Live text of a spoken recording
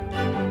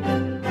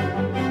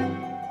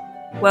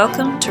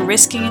Welcome to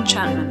Risking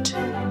Enchantment,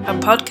 a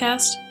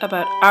podcast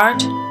about art,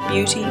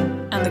 beauty,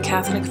 and the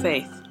Catholic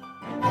faith.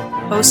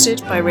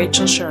 Hosted by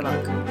Rachel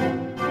Sherlock.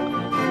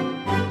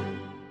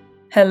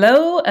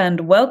 Hello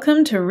and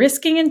welcome to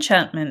Risking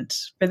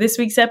Enchantment. For this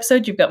week's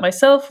episode, you've got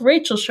myself,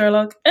 Rachel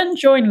Sherlock, and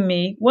joining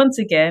me once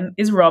again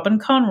is Robin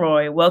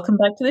Conroy. Welcome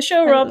back to the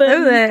show, Robin.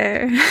 Hello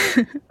there.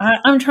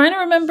 I'm trying to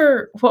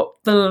remember what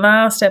the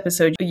last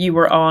episode you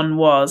were on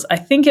was. I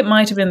think it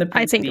might have been the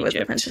Prince of Egypt. I think it was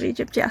the Prince of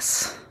Egypt,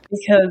 yes.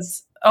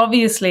 Because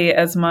obviously,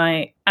 as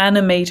my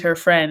animator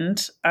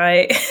friend,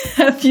 I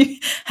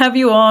have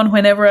you on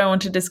whenever I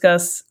want to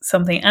discuss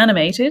something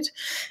animated,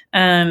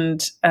 and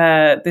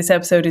this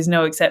episode is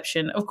no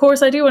exception. Of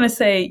course, I do want to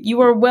say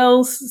you are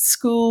well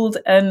schooled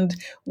and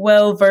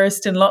well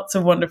versed in lots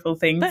of wonderful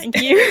things.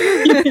 Thank you.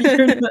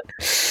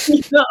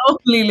 you're not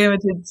only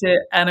limited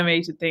to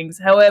animated things.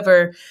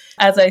 However,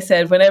 as I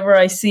said, whenever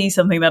I see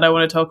something that I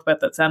want to talk about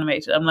that's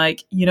animated, I'm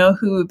like, you know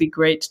who would be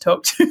great to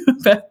talk to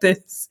about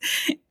this?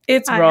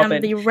 It's Robin. I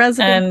am the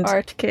resident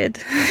art kid.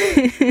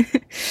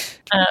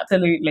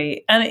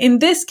 Absolutely. And in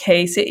this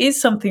case, it is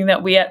something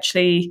that we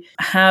actually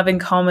have in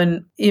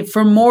common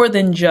for more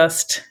than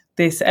just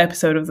this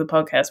episode of the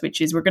podcast, which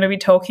is we're going to be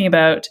talking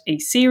about a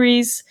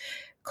series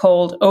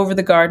called Over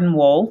the Garden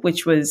Wall,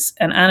 which was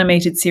an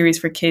animated series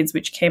for kids,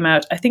 which came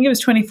out, I think it was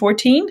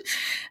 2014.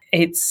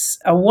 It's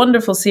a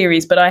wonderful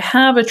series, but I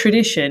have a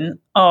tradition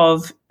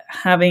of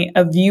having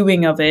a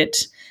viewing of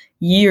it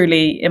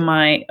yearly in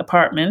my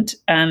apartment,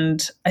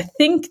 and I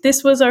think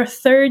this was our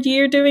third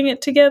year doing it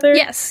together.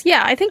 Yes,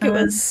 yeah, I think it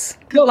was.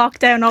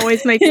 Lockdown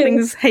always makes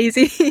things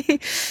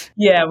hazy.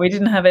 Yeah, we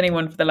didn't have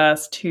anyone for the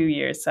last 2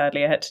 years,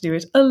 sadly. I had to do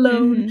it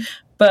alone. Mm-hmm.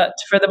 But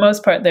for the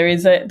most part, there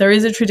is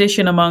a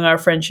tradition among our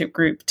friendship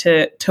group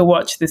to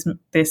watch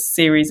this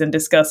series and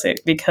discuss it,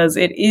 because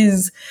it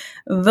is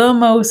the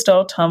most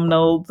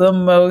autumnal, the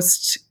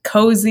most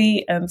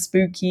cozy and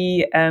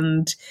spooky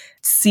and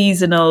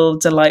seasonal,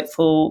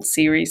 delightful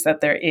series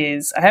that there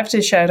is. I have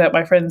to shout out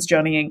my friends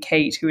Johnny and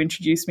Kate, who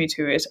introduced me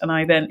to it, and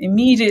I then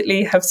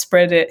immediately have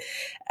spread it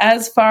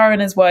as far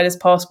and as wide as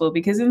possible,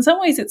 because in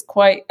some ways it's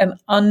quite an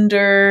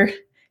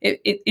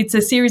it's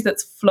a series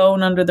that's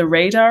flown under the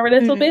radar a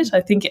little bit.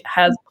 I think it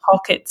has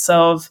pockets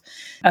of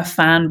a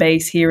fan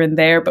base here and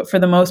there, but for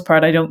the most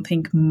part, I don't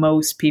think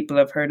most people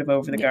have heard of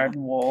Over the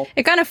Garden Wall.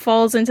 It kind of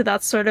falls into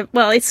that sort of,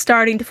 well, it's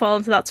starting to fall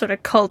into that sort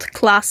of cult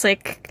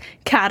classic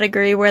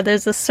category where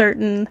there's a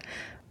certain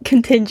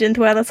contingent,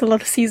 well, that's a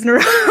lot of season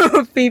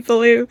of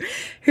people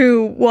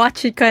who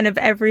watch it kind of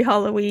every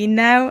Halloween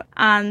now.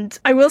 And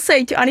I will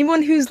say to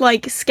anyone who's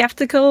like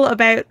skeptical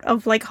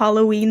of like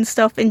Halloween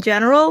stuff in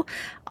general,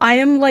 I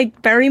am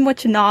like very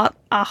much not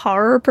a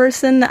horror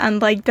person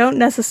and like don't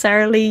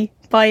necessarily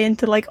buy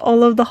into like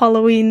all of the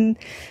Halloween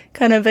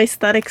kind of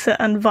aesthetics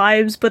and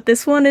vibes, but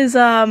this one's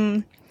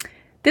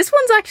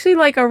actually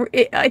like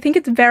I think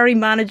it's very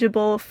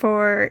manageable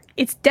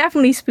it's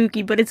definitely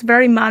spooky, but it's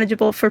very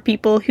manageable for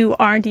people who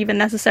aren't even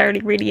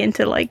necessarily really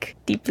into like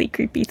deeply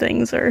creepy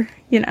things, or,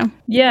 you know.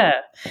 Yeah,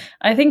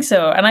 I think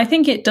so. And I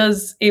think it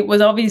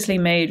was obviously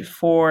made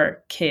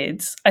for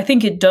kids. I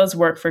think it does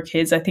work for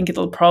kids. I think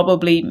it'll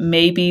probably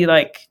maybe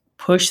like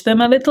push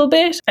them a little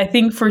bit. I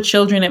think for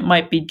children, it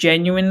might be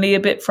genuinely a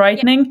bit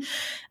frightening. Yeah.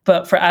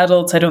 But for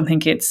adults, I don't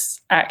think it's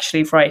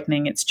actually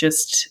frightening. It's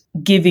just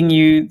giving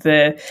you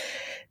the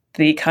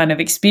kind of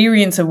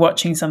experience of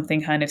watching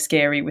something kind of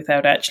scary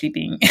without actually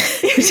being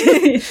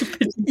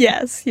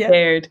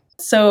scared.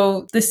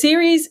 So the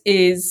series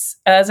is,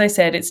 as I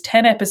said, it's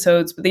 10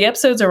 episodes, but the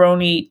episodes are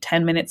only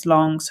 10 minutes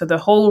long. So the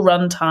whole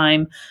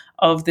runtime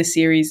of the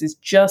series is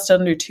just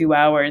under 2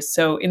 hours.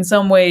 So in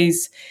some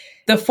ways,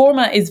 the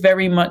format is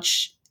very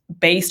much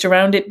based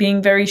around it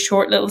being very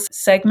short little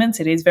segments.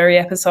 It is very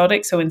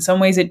episodic. So in some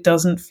ways it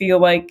doesn't feel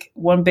like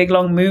one big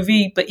long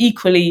movie, but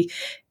equally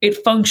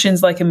it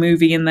functions like a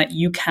movie in that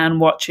you can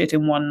watch it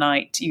in one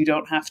night. You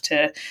don't have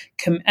to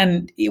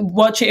and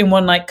watch it in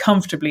one night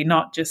comfortably,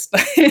 not just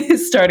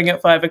starting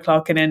at 5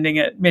 o'clock and ending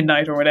at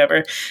midnight or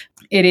whatever.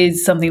 It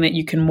is something that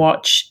you can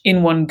watch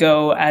in one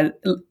go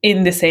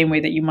in the same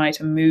way that you might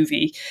a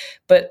movie.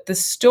 But the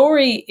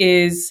story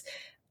is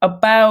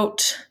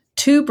about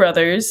two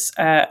brothers,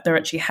 they're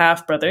actually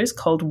half brothers,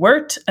 called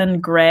Wirt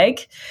and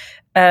Greg,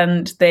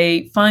 and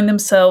they find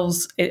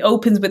themselves, it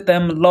opens with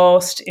them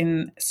lost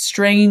in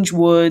strange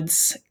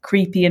woods,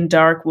 creepy and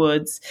dark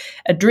woods,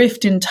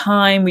 adrift in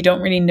time. We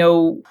don't really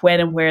know when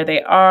and where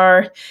they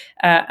are,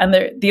 and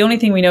the only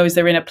thing we know is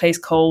they're in a place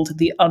called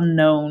the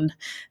Unknown.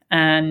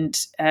 And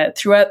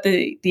throughout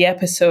the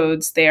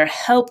episodes, they are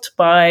helped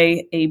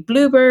by a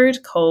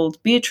bluebird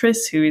called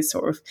Beatrice, who is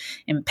sort of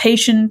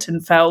impatient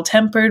and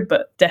foul-tempered,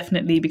 but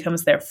definitely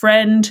becomes their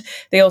friend.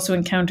 They also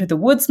encounter the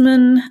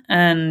woodsman,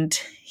 and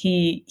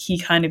he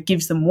kind of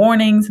gives them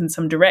warnings and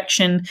some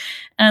direction.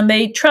 And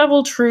they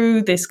travel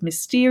through this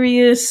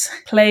mysterious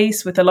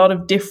place with a lot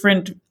of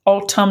different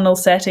autumnal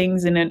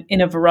settings in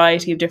a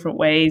variety of different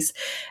ways.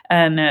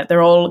 And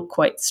they're all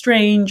quite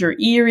strange or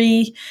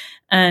eerie.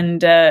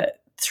 And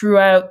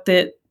throughout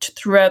the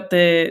throughout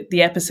the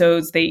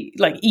episodes, they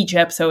like each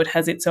episode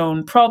has its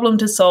own problem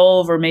to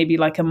solve, or maybe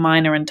like a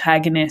minor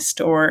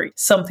antagonist or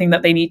something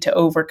that they need to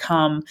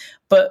overcome.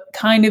 But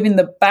kind of in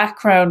the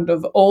background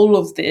of all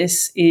of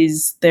this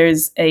is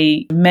there's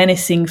a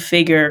menacing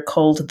figure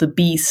called the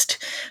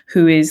Beast,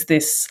 who is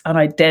this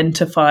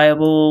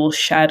unidentifiable,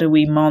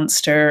 shadowy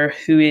monster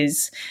who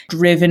is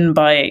driven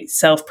by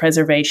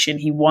self-preservation.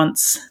 He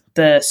wants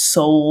the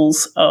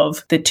souls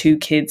of the two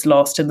kids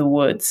lost in the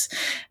woods.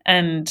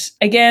 And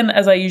again,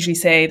 as I usually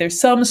say, there's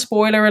some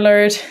spoiler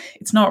alert.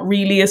 It's not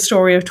really a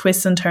story of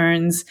twists and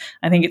turns.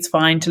 I think it's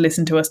fine to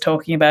listen to us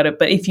talking about it.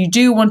 But if you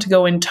do want to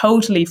go in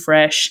totally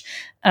fresh,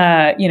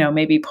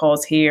 maybe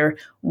pause here,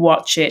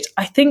 watch it.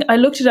 I think I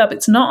looked it up.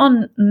 It's not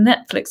on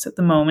Netflix at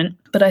the moment,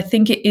 but I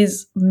think it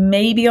is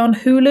maybe on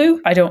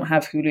Hulu. I don't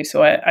have Hulu,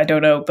 so I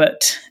don't know,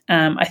 but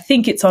I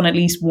think it's on at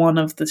least one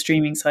of the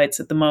streaming sites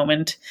at the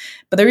moment.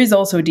 But there is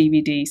also a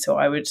DVD, so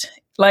I would,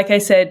 like I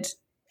said,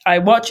 I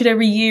watch it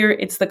every year.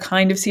 It's the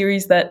kind of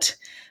series that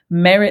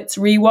merits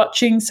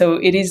rewatching. So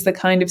it is the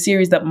kind of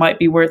series that might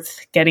be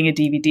worth getting a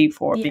DVD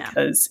for,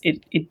 because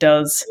it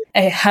does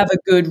have a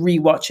good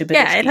rewatchability.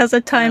 Yeah, it has a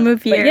time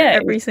of year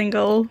every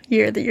single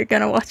year that you're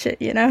going to watch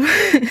it, you know?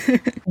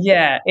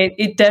 Yeah,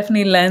 it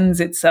definitely lends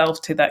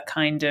itself to that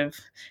kind of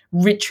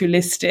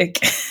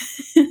ritualistic.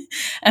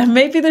 And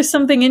maybe there's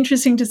something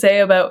interesting to say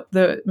about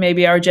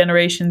maybe our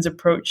generation's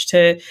approach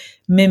to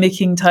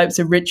mimicking types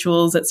of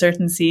rituals at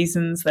certain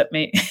seasons, that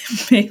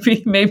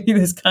maybe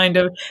there's kind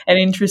of an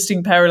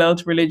interesting parallel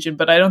to religion,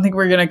 but I don't think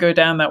we're going to go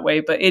down that way.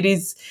 But it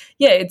is,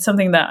 it's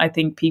something that I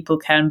think people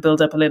can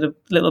build up a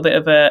little bit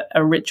of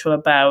a ritual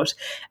about.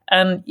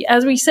 And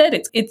as we said,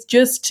 it's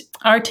just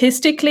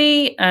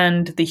artistically,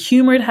 and the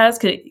humor it has,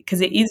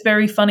 because it is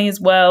very funny as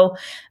well,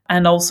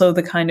 and also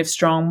the kind of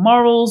strong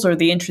morals or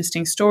the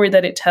interesting story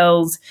that it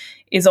tells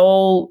is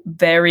all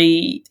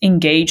very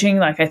engaging.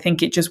 Like, I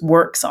think it just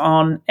works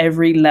on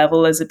every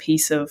level as a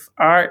piece of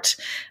art.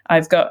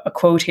 I've got a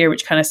quote here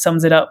which kind of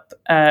sums it up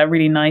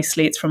really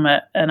nicely. It's from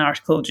an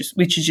article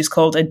which is just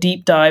called A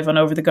Deep Dive on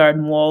Over the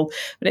Garden Wall.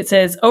 But it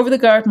says, Over the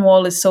Garden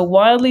Wall is so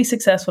wildly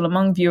successful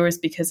among viewers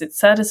because it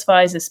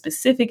satisfies a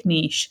specific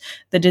niche,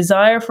 the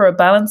desire for a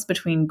balance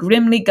between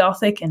grimly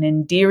gothic and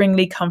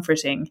endearingly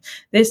comforting.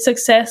 This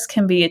success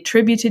can be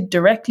attributed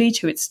directly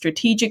to its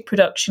strategic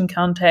production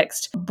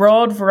context,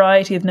 broad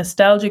variety of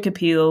nostalgic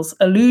appeals,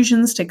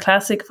 allusions to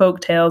classic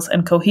folk tales,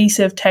 and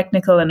cohesive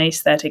technical and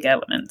aesthetic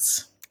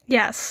elements.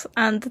 Yes,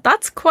 and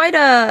that's quite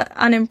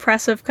an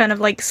impressive kind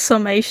of like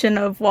summation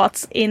of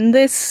what's in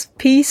this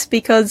piece,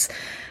 because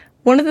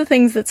one of the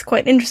things that's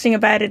quite interesting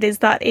about it is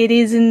that it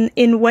is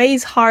in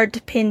ways hard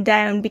to pin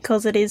down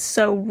because it is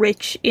so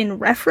rich in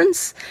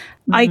reference.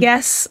 Mm-hmm. I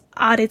guess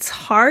at its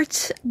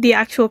heart, the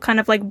actual kind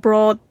of like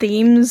broad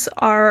themes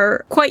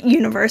are quite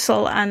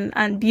universal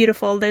and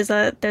beautiful. There's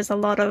a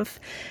lot of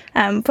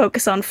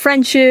focus on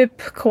friendship,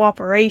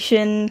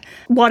 cooperation,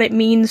 what it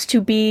means to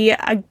be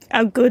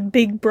a good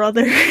big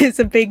brother is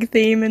a big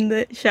theme in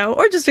the show,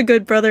 or just a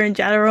good brother in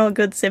general, a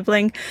good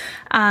sibling.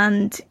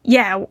 And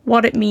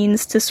what it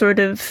means to sort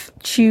of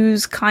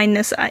choose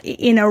kindness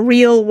in a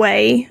real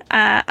way,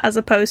 as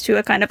opposed to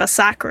a kind of a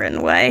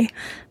saccharine way.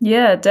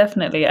 Yeah,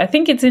 definitely. I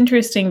think it's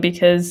interesting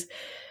because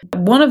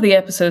one of the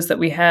episodes that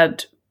we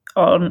had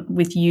on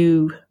with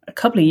you a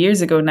couple of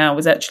years ago now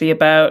was actually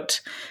about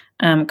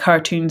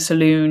Cartoon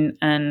Saloon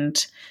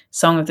and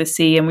Song of the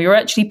Sea. And we were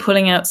actually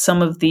pulling out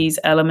some of these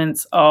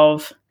elements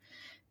of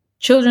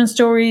children's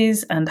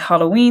stories and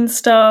Halloween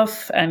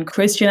stuff and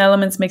Christian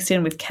elements mixed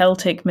in with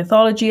Celtic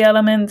mythology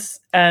elements.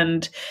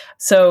 And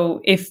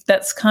so if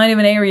that's kind of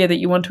an area that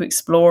you want to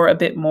explore a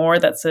bit more,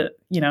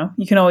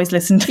 you can always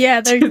listen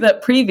to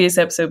that previous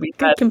episode we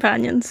had.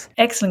 Companions.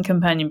 Excellent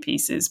companion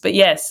pieces. But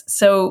yes,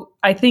 so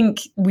I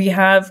think we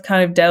have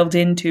kind of delved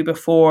into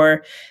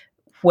before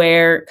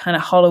where kind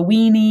of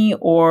Halloween-y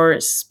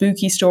or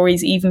spooky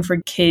stories, even for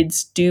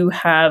kids, do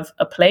have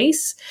a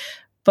place.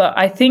 But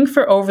I think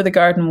for Over the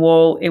Garden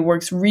Wall, it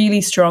works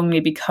really strongly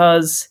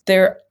because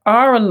there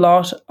are a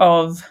lot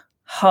of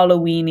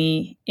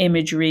Halloween-y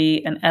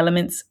imagery and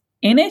elements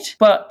in it,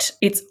 but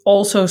it's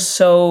also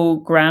so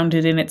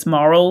grounded in its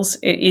morals.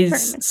 It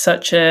is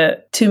such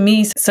a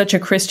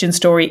Christian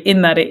story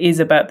in that it is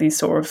about these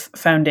sort of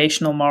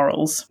foundational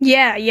morals.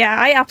 Yeah,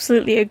 I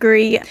absolutely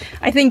agree.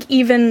 I think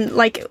even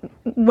like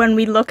when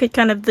we look at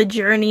kind of the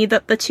journey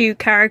that the two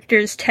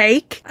characters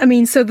take, I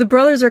mean, so the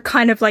brothers are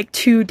kind of like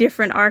two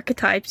different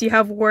archetypes. You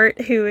have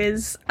Wirt, who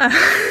is,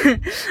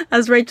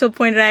 as Rachel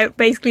pointed out,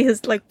 basically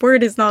his like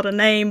Wirt is not a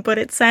name, but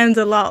it sounds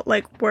a lot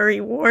like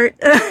Worry Wart,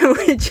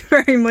 which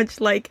very much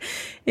like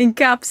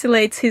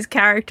encapsulates his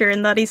character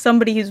in that he's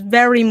somebody who's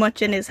very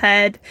much in his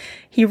head.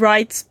 He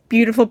writes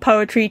beautiful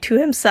poetry to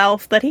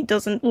himself that he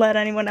doesn't let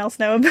anyone else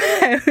know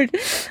about.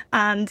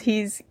 And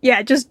he's,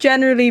 just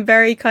generally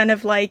very kind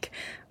of like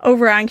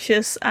over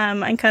anxious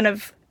and kind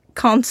of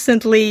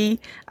constantly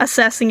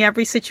assessing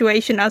every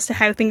situation as to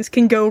how things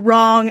can go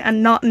wrong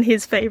and not in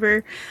his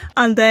favor.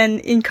 And then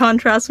in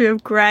contrast, we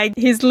have Greg,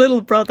 his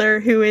little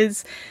brother, who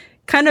is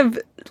kind of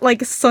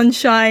like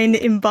sunshine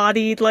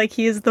embodied, like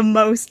he is the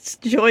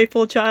most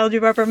joyful child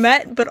you've ever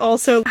met, but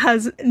also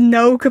has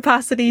no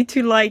capacity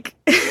to like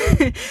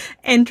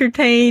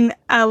entertain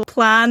a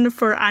plan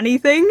for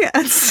anything.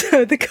 And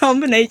so the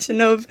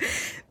combination of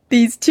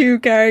these two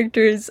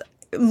characters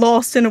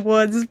lost in the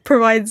woods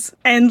provides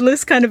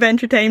endless kind of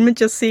entertainment,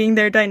 just seeing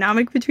their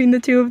dynamic between the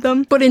two of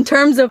them. But in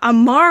terms of a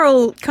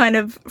moral kind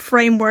of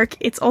framework,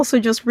 it's also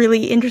just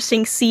really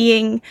interesting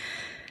seeing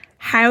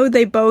how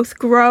they both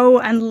grow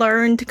and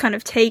learn to kind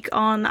of take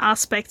on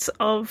aspects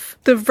of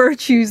the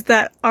virtues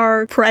that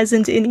are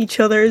present in each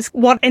other's,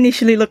 what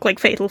initially look like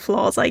fatal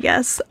flaws, I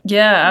guess.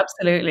 Yeah,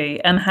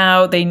 absolutely. And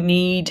how they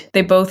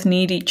both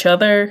need each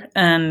other,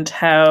 and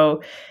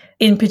how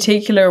in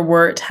particular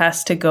Wirt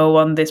has to go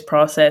on this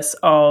process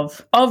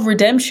of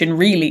redemption,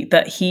 really,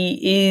 that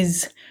he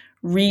is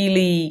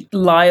really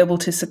liable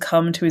to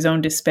succumb to his own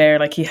despair.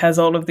 Like, he has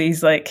all of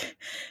these like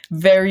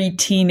very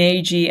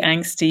teenagey,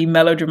 angsty,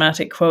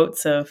 melodramatic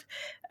quotes of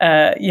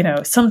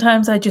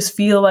sometimes I just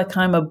feel like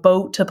I'm a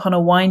boat upon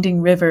a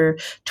winding river,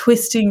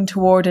 twisting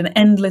toward an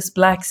endless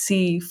black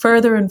sea,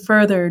 further and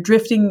further,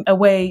 drifting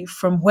away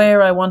from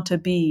where I want to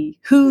be,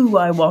 who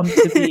I want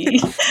to be.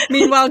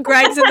 Meanwhile,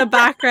 Greg's in the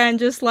background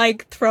just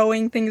like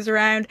throwing things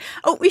around.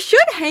 Oh, we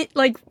should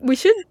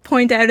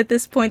point out at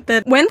this point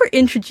that when we're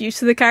introduced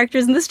to the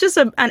characters, and this is just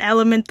an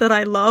element that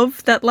I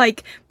love, that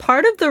like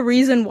part of the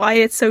reason why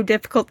it's so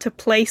difficult to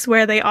place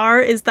where they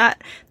are is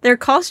that their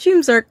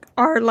costumes are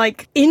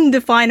like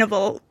indefinable.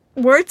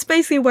 Wirt's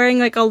basically wearing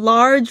like a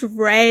large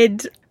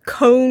red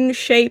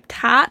cone-shaped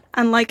hat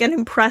and like an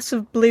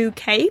impressive blue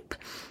cape.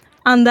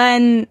 And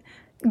then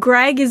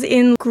Greg is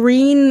in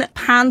green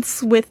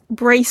pants with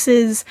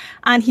braces,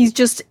 and he's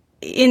just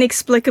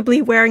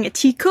inexplicably wearing a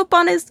teapot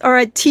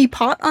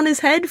on his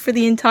head for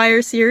the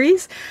entire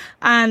series.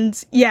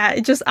 And yeah,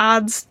 it just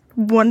adds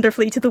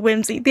wonderfully to the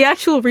whimsy. The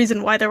actual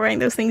reason why they're wearing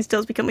those things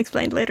does become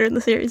explained later in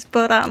the series,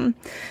 but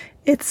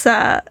it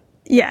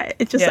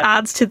just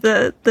adds to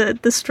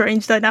the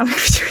strange dynamic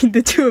between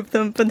the two of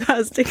them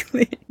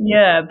fantastically.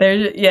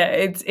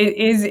 It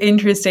is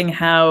interesting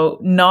how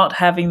not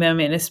having them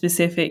in a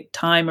specific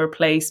time or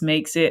place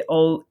makes it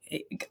all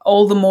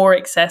the more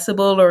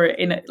accessible, or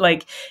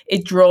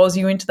it draws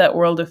you into that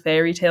world of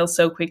fairy tales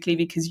so quickly,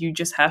 because you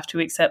just have to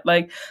accept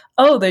like,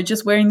 oh, they're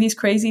just wearing these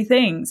crazy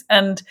things.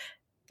 And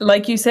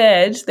like you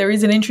said, there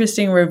is an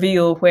interesting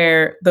reveal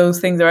where those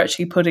things are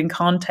actually put in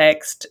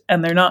context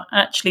and they're not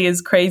actually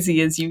as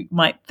crazy as you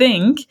might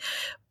think.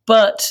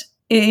 But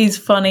it is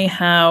funny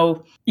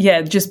how,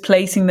 just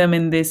placing them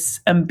in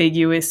this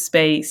ambiguous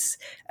space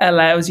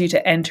allows you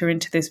to enter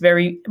into this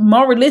very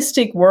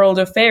moralistic world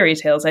of fairy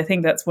tales. I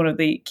think that's one of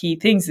the key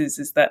things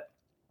is that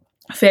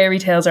fairy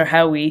tales are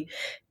how we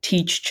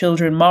teach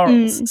children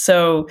morals.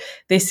 So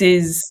this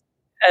is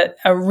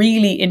a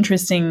really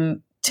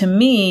interesting, to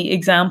me,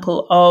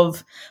 example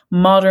of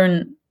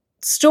modern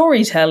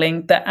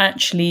storytelling that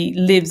actually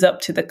lives up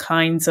to the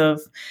kinds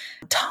of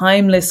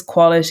timeless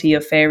quality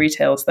of fairy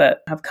tales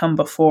that have come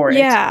before it.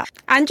 Yeah,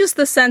 and just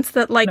the sense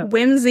that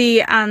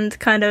whimsy and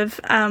kind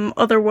of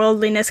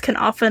otherworldliness can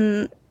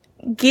often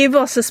give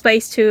us a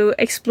space to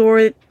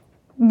explore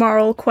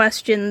moral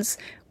questions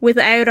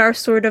without our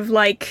sort of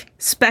like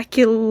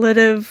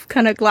speculative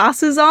kind of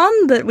glasses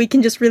on, that we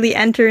can just really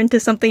enter into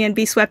something and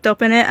be swept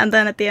up in it, and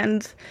then at the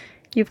end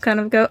you kind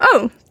of go,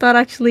 oh, that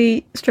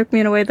actually struck me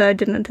in a way that I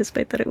didn't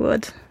anticipate that it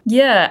would.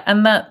 Yeah,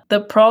 and that the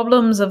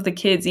problems of the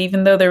kids,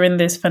 even though they're in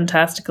this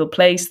fantastical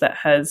place that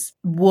has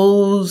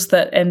wolves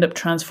that end up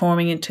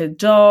transforming into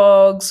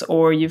dogs,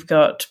 or you've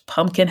got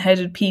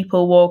pumpkin-headed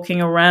people walking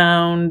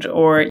around,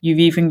 or you've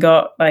even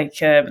got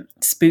like a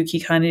spooky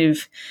kind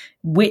of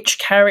witch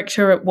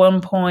character at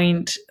one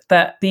point,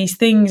 that these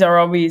things are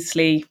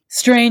obviously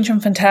strange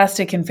and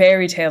fantastic and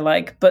fairy tale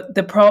like, but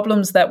the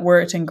problems that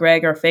Wirt and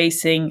Greg are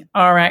facing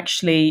are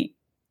actually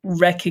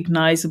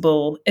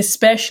recognizable,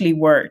 especially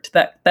Wirt,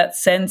 that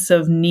sense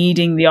of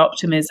needing the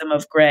optimism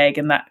of Greg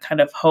and that kind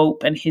of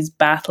hope, and his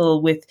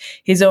battle with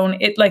his own,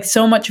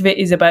 so much of it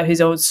is about his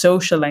own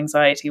social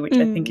anxiety, which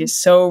I think is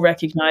so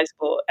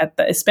recognizable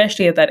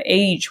especially at that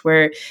age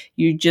where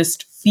you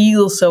just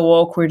feel so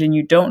awkward and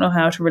you don't know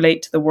how to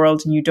relate to the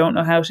world, and you don't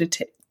know how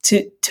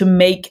to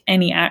make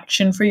any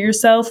action for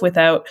yourself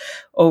without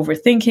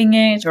overthinking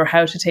it, or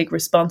how to take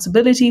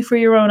responsibility for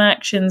your own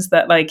actions.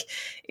 That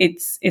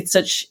it's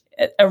such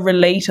a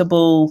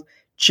relatable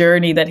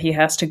journey that he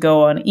has to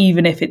go on,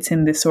 even if it's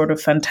in this sort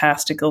of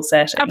fantastical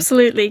setting.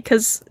 Absolutely,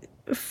 because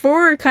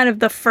for kind of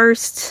the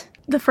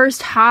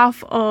first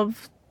half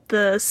of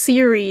the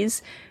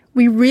series,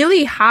 we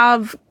really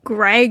have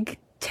Greg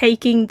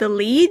taking the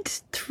lead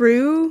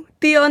through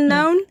the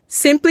unknown,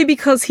 simply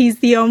because he's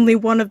the only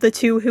one of the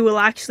two who will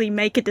actually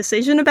make a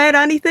decision about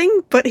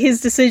anything, but his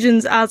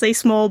decisions as a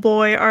small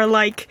boy are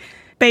like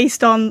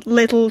based on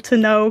little to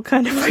no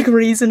kind of like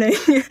reasoning.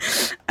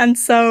 And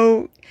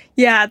so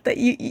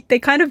they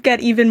kind of get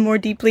even more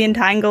deeply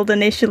entangled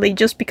initially,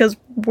 just because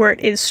Wirt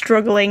is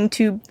struggling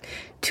to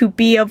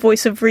be a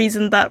voice of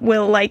reason that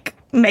will like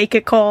make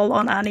a call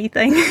on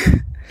anything.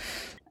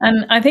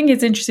 And I think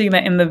it's interesting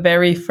that in the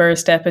very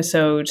first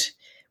episode,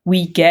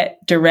 we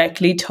get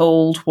directly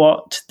told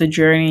what the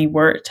journey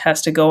Wirt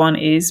has to go on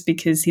is,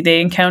 because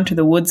they encounter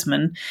the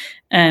woodsman,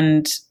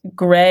 and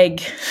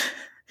Greg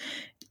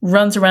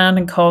runs around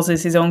and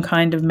causes his own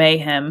kind of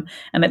mayhem.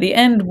 And at the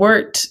end,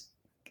 Wirt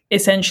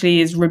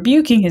essentially is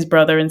rebuking his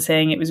brother and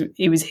saying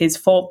it was his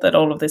fault that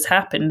all of this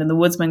happened. And the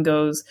woodsman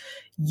goes,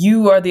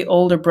 "You are the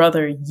older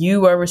brother.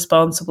 You are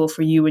responsible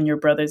for you and your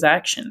brother's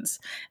actions."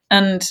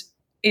 And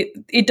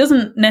it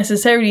doesn't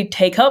necessarily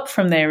take up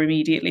from there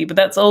immediately, but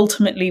that's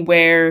ultimately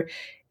where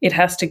it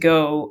has to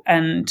go.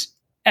 And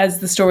as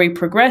the story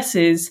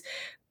progresses,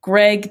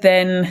 Greg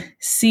then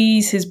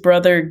sees his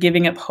brother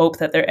giving up hope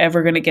that they're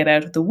ever going to get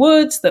out of the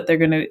woods, that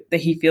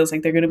he feels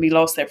like they're going to be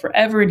lost there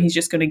forever, and he's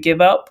just going to give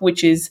up,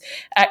 which is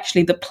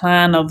actually the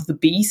plan of the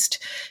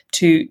beast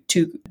to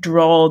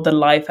draw the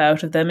life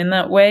out of them in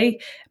that way.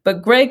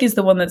 But Greg is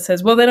the one that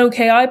says, well, then,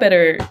 okay, I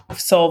better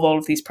solve all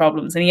of these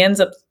problems. And he ends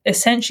up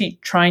essentially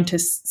trying to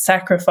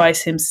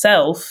sacrifice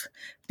himself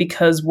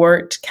because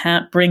Wirt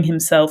can't bring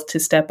himself to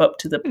step up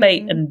to the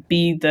plate and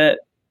be the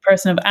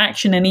person of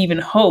action and even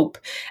hope.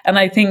 And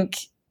I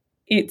think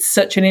it's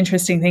such an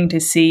interesting thing to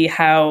see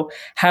how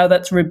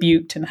that's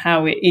rebuked and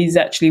how it is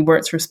actually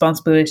Wirt's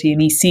responsibility,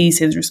 and he sees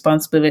his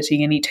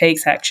responsibility and he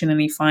takes action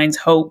and he finds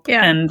hope.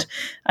 Yeah. And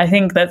I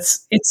think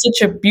it's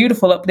such a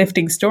beautiful,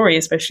 uplifting story,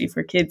 especially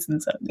for kids in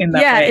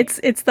that way.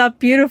 It's that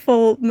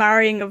beautiful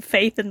marrying of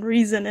faith and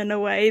reason in a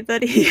way,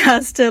 that he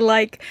has to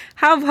like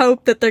have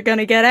hope that they're going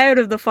to get out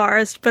of the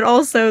forest, but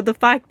also the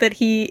fact that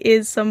he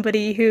is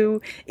somebody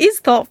who is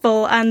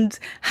thoughtful and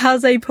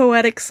has a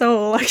poetic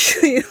soul,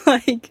 actually,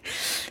 like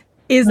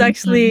is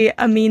actually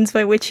a means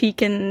by which he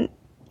can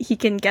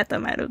get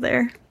them out of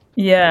there.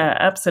 Yeah,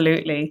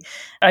 absolutely.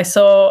 I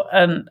saw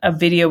a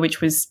video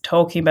which was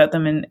talking about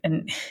them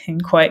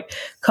in quite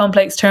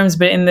complex terms,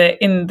 but in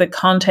the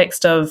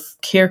context of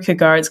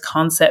Kierkegaard's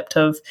concept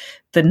of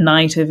the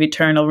night of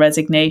eternal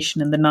resignation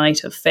and the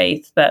night of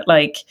faith, that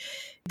like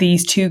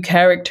these two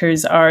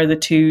characters are the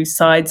two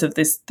sides of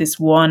this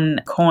one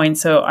coin.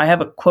 So I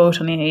have a quote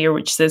on here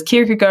which says,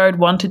 Kierkegaard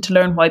wanted to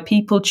learn why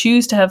people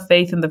choose to have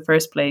faith in the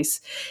first place.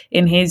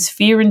 In his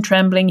Fear and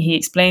Trembling, he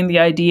explained the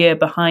idea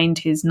behind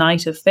his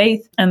night of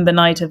faith and the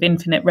night of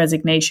infinite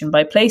resignation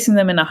by placing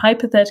them in a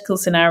hypothetical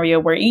scenario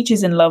where each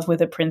is in love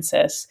with a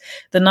princess.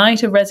 The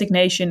night of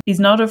resignation, he's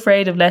not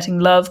afraid of letting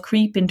love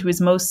creep into his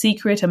most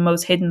secret and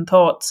most hidden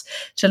thoughts,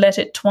 to let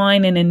it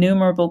twine in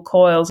innumerable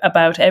coils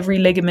about every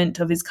ligament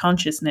of his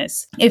consciousness.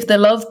 If the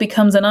love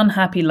becomes an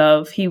unhappy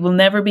love, he will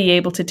never be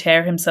able to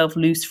tear himself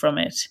loose from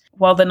it.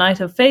 While the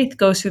night of faith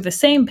goes through the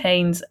same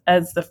pains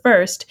as the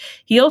first,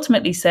 he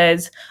ultimately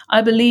says,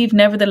 I believe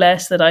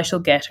nevertheless that I shall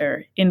get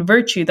her, in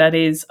virtue, that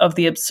is, of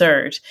the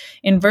absurd,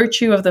 in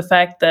virtue of the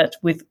fact that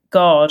with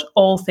God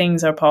all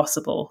things are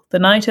possible. The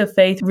night of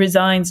faith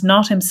resigns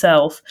not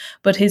himself,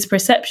 but his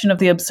perception of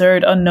the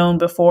absurd unknown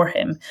before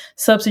him,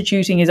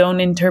 substituting his own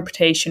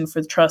interpretation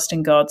for trust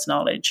in God's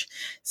knowledge.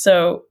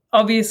 So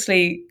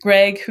obviously,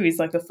 Greg, who is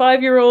like a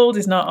 5-year-old,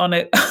 is not on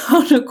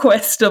a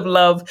quest of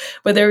love,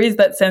 but there is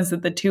that sense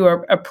that the two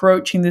are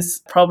approaching this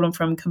problem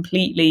from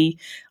completely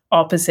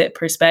opposite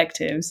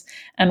perspectives.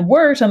 And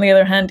Wirt, on the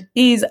other hand,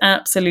 is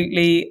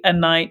absolutely a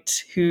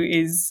knight who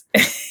is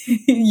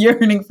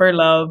yearning for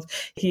love.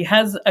 He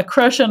has a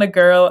crush on a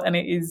girl and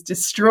it is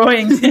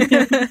destroying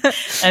him.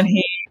 And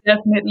he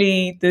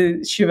definitely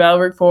the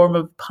chivalric form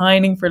of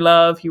pining for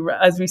love. He,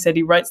 as we said,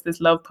 he writes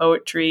this love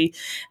poetry,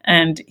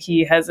 and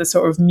he has a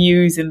sort of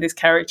muse in this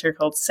character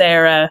called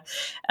Sarah.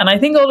 And I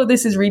think all of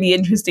this is really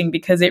interesting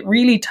because it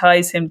really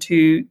ties him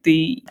to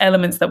the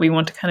elements that we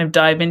want to kind of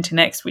dive into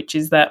next, which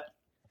is that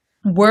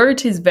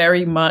Wirt is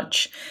very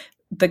much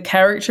the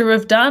character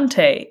of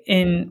Dante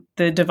in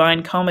the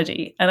Divine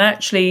Comedy. And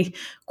actually,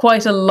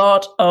 quite a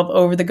lot of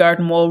Over the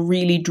Garden Wall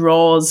really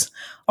draws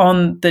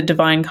on the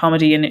Divine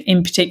Comedy, and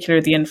in particular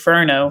the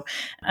Inferno.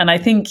 And I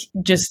think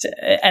just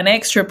an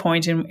extra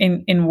point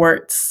in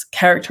Wirt's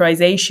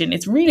characterization,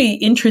 it's really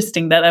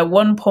interesting that at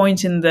one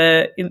point in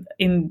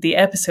the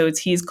episodes,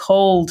 he is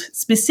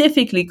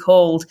specifically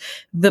called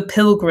the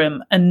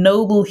Pilgrim, a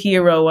noble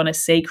hero on a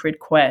sacred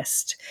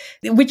quest,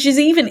 which is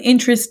even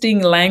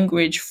interesting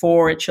language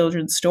for a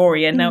children's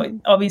story. And now,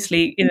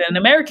 obviously, in an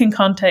American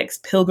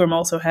context, Pilgrim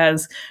also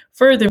has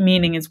further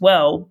meaning as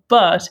well,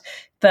 but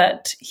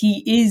that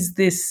he is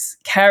this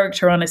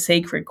character on a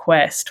sacred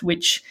quest,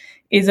 which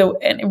is a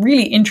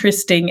really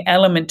interesting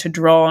element to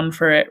draw on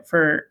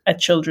for a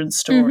children's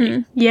story.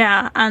 Mm-hmm.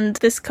 Yeah, and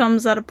this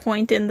comes at a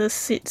point in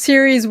this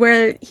series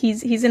where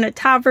he's in a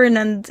tavern,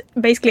 and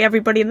basically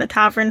everybody in the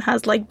tavern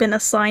has like been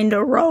assigned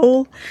a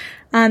role.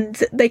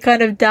 And they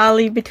kind of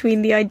dally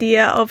between the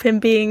idea of him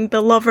being the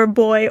lover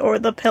boy or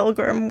the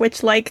pilgrim,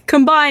 which like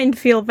combined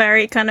feel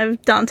very kind of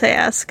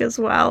Dante-esque as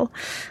well.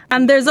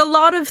 And there's a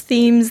lot of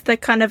themes that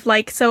kind of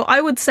like, so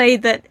I would say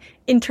that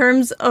in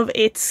terms of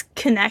its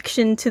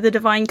connection to the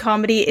Divine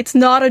Comedy, it's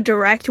not a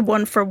direct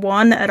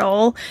one-for-one at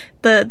all.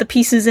 The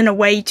piece is in a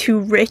way too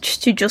rich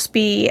to just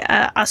be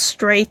a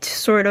straight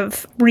sort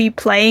of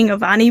replaying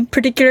of any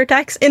particular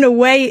text. In a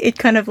way, it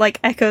kind of like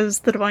echoes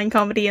the Divine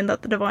Comedy in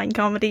that the Divine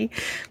Comedy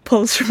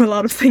pulls from a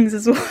lot of things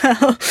as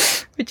well,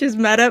 which is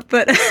meta.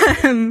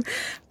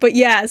 But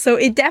yeah, so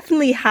it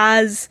definitely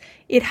has,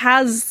 it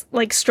has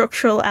like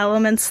structural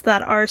elements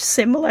that are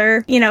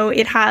similar. You know,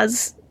 it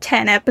has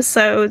 10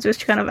 episodes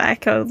which kind of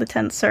echo the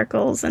 10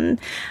 circles, and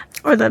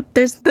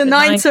there's the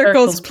nine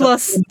circles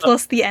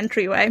plus the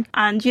entryway.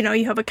 And you know,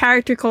 you have a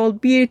character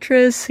called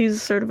Beatrice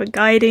who's sort of a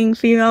guiding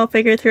female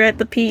figure throughout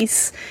the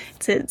piece.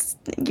 It's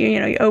you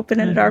know, you open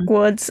in dark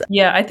woods.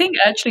 Yeah, I think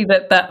actually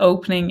that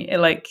opening,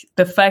 like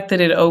the fact that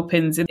it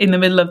opens in the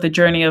middle of the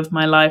journey of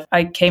my life,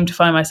 I came to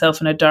find myself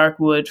in a dark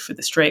wood, for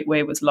the straight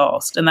way was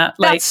lost, and that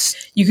like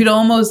you could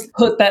almost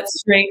put that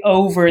straight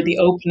over the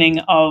opening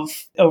of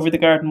Over the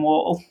Garden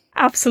Wall.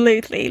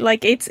 Absolutely.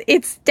 Like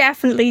it's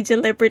definitely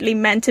deliberately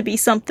meant to be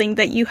something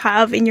that you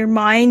have in your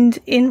mind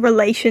in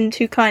relation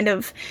to kind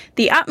of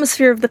the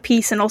atmosphere of the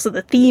piece and also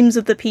the themes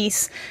of the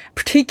piece,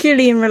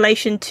 particularly in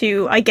relation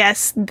to, I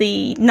guess,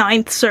 the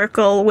ninth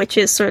circle, which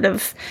is sort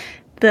of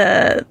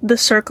the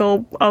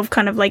circle of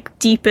kind of like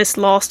deepest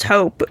lost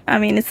hope. I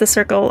mean, it's the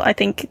circle, I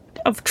think,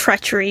 of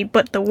treachery,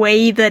 but the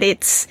way that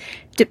it's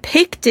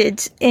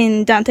depicted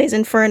in Dante's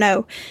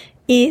Inferno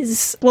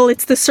is, well,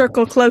 it's the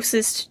circle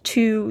closest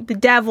to the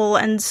devil,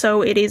 and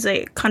so it is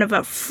a kind of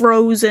a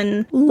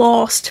frozen,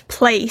 lost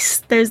place.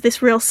 There's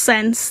this real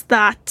sense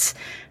that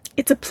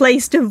it's a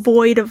place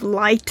devoid of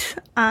light,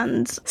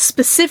 and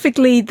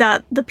specifically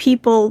that the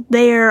people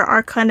there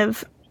are kind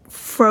of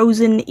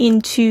frozen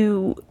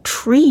into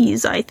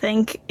trees, I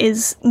think,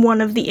 is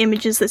one of the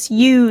images that's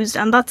used,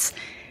 and that's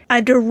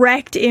a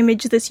direct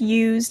image that's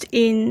used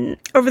in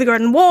Over the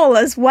Garden Wall,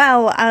 as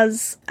well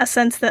as a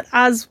sense that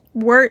as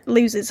Wirt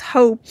loses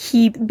hope,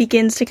 he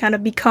begins to kind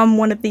of become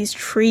one of these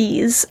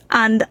trees.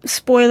 And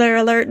spoiler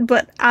alert,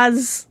 but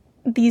as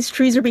these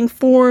trees are being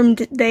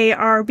formed, they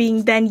are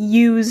being then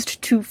used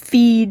to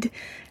feed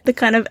the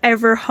kind of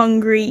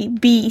ever-hungry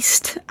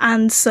beast.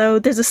 And so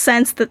there's a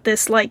sense that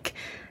this, like,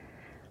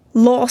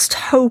 lost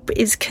hope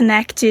is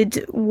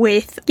connected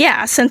with,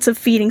 a sense of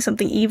feeding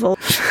something evil.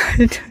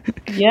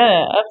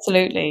 Yeah,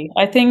 absolutely.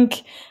 I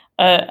think,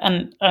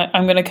 and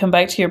I'm going to come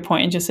back to your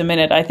point in just a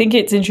minute. I think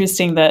it's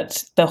interesting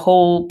that the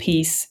whole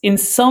piece, in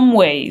some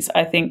ways,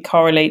 I think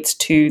correlates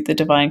to the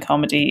Divine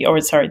Comedy,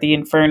 the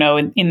Inferno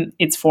in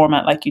its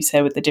format, like you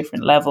said, with the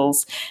different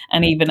levels.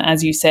 And even,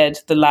 as you said,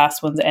 the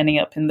last one's ending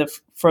up in the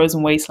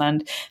frozen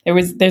wasteland.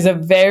 There's a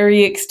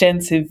very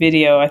extensive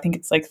video, I think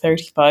it's like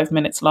 35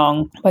 minutes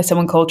long, by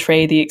someone called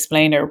Trey the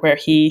Explainer, where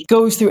he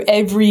goes through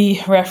every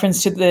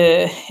reference to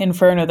the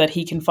Inferno that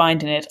he can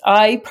find in it.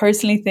 I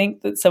personally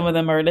think that some of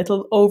them are a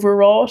little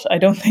overwrought. I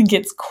don't think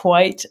it's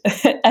quite,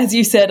 as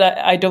you said,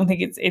 I don't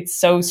think it's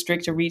so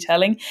strict a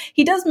retelling.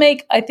 He does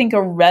make, I think,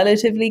 a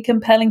relatively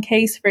compelling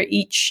case for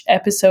each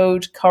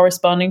episode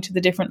corresponding to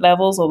the different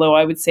levels, although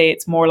I would say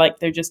it's more like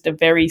they're just a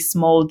very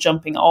small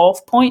jumping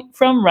off point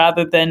from,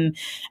 rather than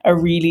a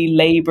really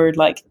labored,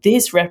 like,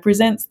 this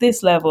represents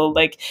this level.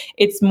 Like,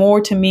 it's more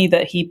to me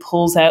that he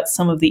pulls out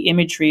some of the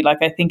imagery. Like,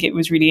 I think it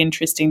was really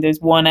interesting. There's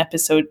one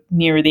episode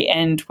near the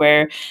end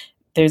where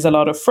there's a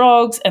lot of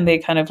frogs and they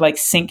kind of like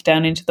sink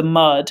down into the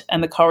mud,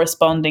 and the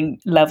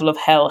corresponding level of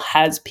hell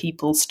has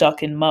people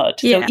stuck in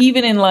mud. Yeah. So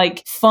even in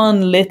like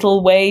fun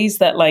little ways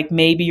that like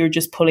maybe you're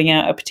just pulling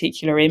out a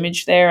particular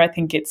image there, I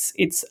think it's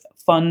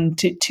fun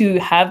to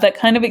have that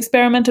kind of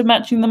experiment of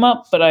matching them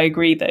up. But I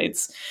agree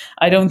that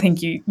I don't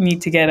think you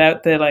need to get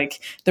out the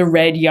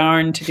red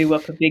yarn to do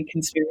up a big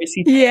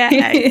conspiracy.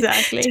 Yeah,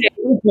 exactly.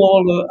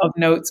 Wall of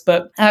notes,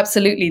 but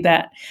absolutely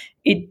that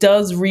it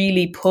does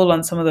really pull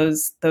on some of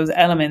those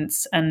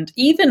elements. And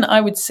even,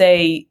 I would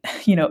say,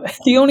 you know,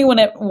 the only one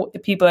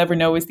people ever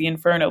know is the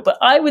Inferno, but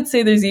I would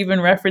say there's even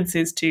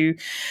references to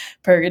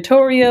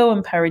Purgatorio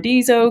and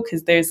Paradiso,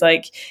 because there's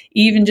like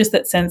even just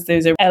that sense,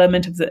 there's an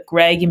element of the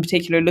Greg in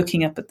particular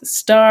looking up at the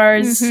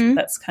stars. Mm-hmm.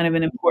 That's kind of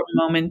an important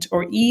moment.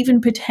 Or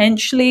even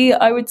potentially,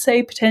 I would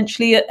say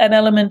an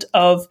element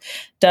of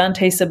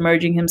Dante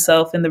submerging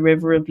himself in the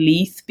river of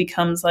Lethe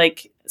becomes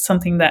like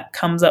something that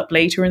comes up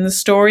later in the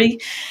story.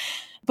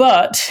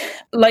 But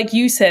like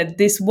you said,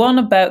 this one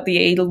about the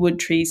Edelwood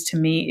trees to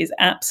me is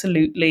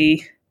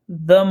absolutely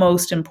the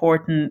most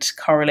important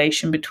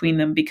correlation between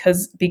them,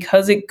 because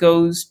it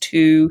goes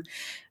to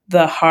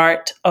the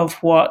heart of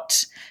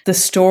what the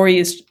story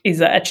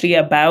is actually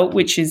about,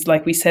 which is,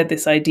 like we said,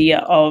 this idea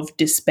of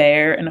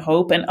despair and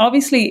hope. And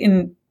obviously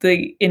in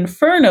the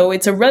Inferno,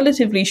 it's a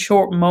relatively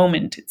short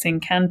moment. It's in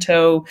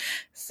Canto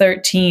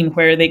 13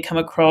 where they come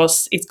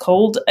across, it's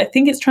called, I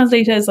think it's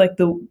translated as like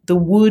the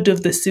Wood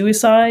of the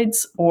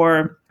Suicides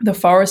or the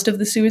Forest of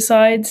the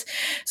Suicides.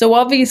 So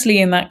obviously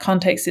in that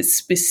context, it's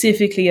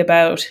specifically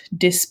about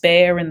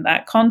despair in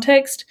that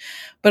context.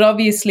 But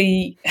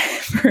obviously,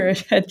 for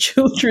a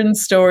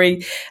children's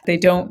story, they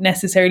don't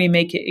necessarily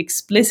make it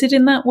explicit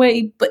in that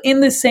way. But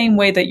in the same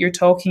way that you're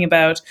talking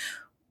about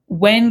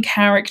when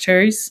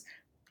characters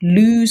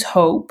lose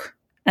hope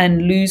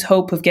and lose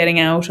hope of getting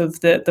out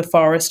of the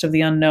forest of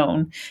the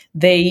unknown,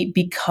 they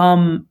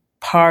become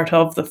part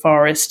of the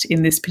forest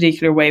in this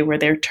particular way, where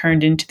they're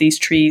turned into these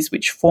trees,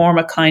 which form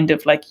a kind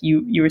of, like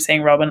you were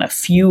saying, Robin, a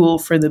fuel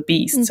for the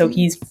beast. Mm-hmm. So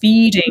he's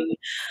feeding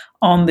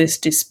on this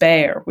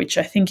despair, which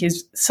I think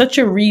is such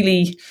a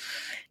really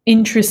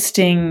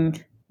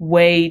interesting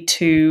way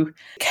to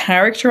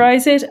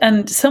characterize it.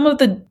 And some of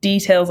the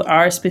details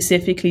are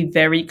specifically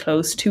very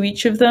close to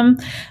each of them.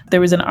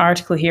 There was an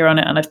article here on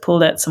it, and I've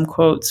pulled out some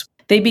quotes.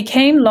 They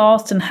became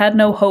lost and had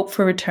no hope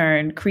for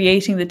return,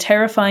 creating the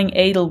terrifying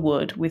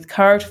Edelwood with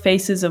carved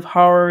faces of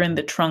horror in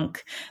the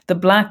trunk, the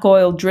black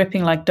oil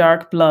dripping like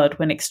dark blood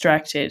when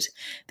extracted.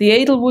 The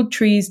Edelwood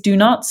trees do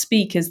not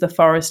speak as the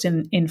forest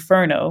in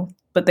Inferno,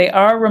 but they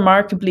are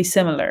remarkably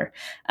similar.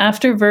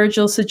 After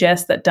Virgil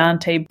suggests that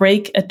Dante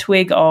break a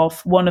twig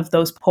off one of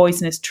those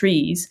poisonous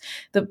trees,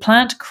 the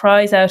plant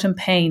cries out in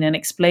pain and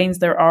explains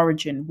their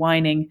origin,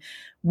 whining,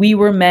 "We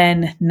were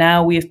men,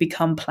 now we have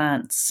become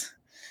plants."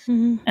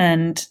 Mm-hmm.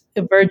 And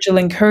Virgil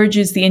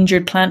encourages the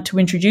injured plant to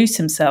introduce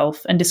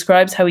himself and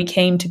describes how he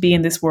came to be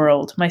in this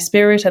world. "My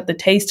spirit at the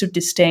taste of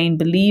disdain,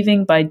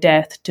 believing by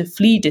death to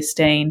flee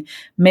disdain,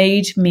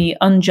 made me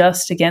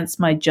unjust against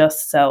my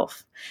just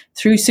self.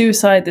 Through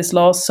suicide, this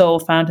lost soul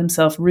found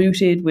himself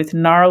rooted with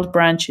gnarled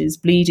branches,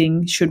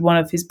 bleeding should one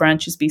of his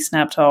branches be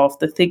snapped off,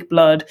 the thick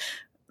blood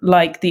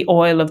like the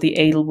oil of the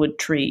Edelwood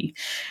tree."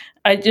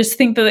 I just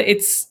think that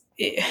it's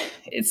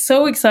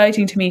so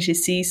exciting to me to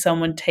see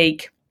someone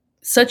take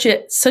such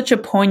a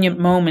poignant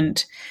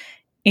moment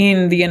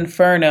in the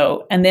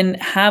Inferno and then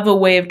have a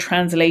way of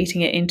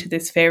translating it into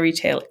this fairy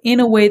tale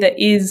in a way that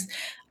is,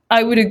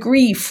 I would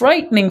agree,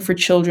 frightening for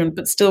children,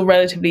 but still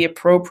relatively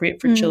appropriate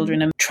for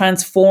children, and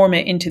transform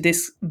it into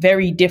this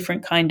very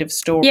different kind of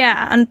story.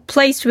 Yeah, and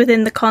placed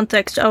within the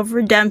context of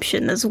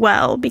redemption as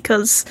well,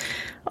 because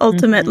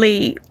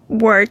ultimately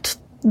Wirt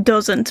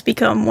doesn't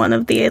become one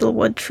of the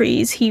Edelwood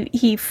trees.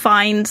 He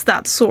finds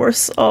that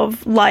source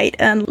of light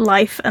and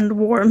life and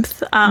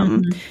warmth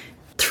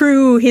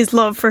through his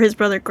love for his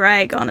brother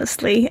Greg,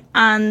 honestly.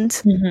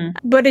 And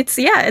but it's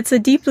a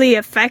deeply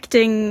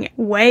affecting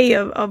way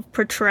of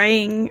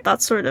portraying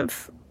that sort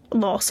of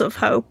loss of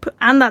hope,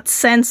 and that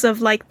sense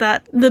of like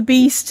that the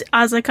beast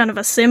as a kind of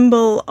a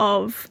symbol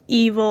of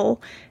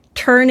evil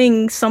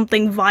turning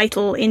something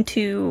vital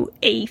into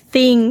a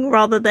thing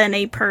rather than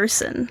a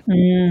person.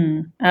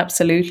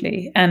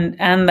 Absolutely. And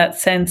that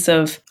sense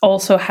of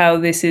also how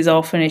this is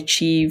often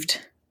achieved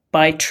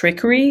by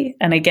trickery.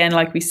 And again,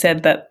 like we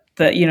said, that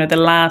the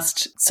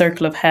last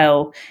circle of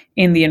hell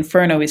in the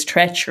Inferno is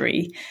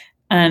treachery.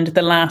 And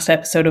the last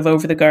episode of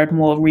Over the Garden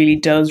Wall really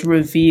does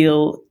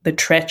reveal the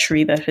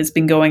treachery that has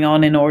been going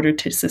on in order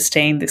to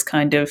sustain this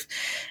kind of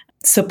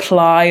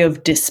supply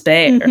of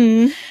despair,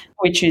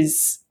 which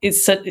is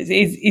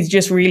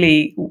just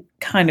really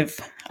kind of,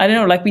 I don't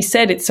know, like we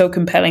said, it's so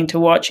compelling to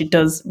watch. It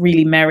does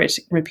really merit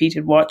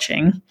repeated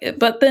watching.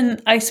 But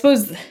then I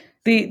suppose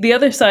the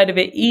other side of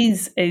it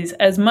is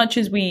as much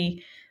as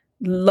we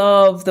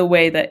love the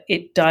way that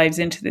it dives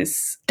into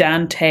this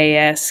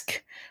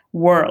Dante-esque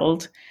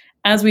world,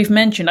 as we've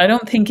mentioned, I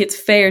don't think it's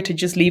fair to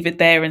just leave it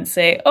there and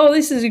say, oh,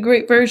 this is a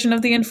great version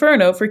of the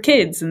Inferno for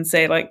kids, and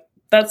say like,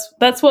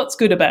 that's what's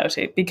good about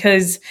it,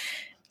 because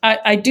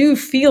I do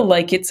feel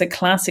like it's a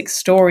classic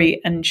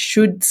story and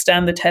should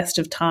stand the test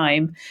of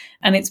time.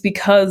 And it's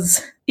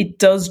because it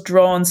does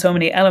draw on so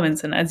many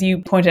elements. And as you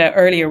pointed out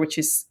earlier, which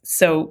is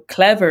so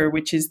clever,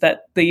 which is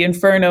that the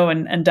Inferno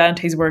and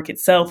Dante's work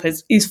itself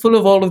is full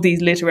of all of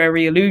these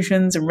literary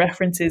allusions and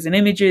references and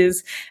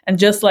images. And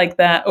just like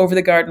that, Over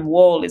the Garden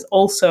Wall is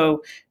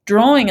also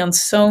drawing on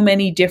so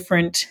many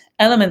different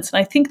elements. And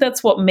I think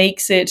that's what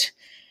makes it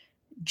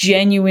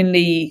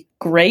genuinely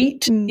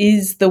great,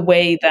 is the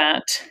way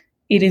that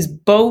it is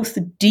both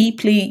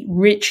deeply,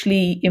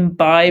 richly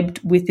imbibed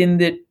within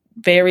the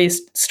various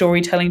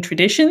storytelling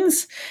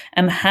traditions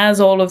and has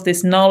all of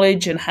this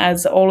knowledge and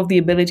has all of the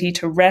ability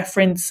to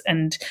reference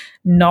and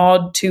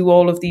nod to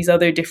all of these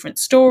other different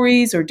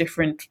stories or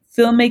different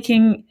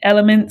filmmaking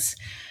elements,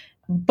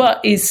 but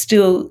is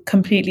still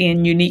completely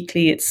and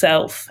uniquely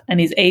itself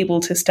and is able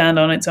to stand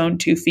on its own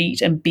 2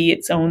 feet and be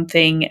its own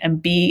thing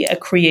and be a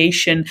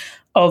creation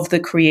of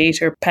the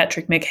creator,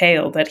 Patrick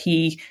McHale, that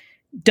he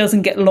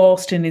doesn't get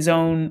lost in his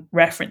own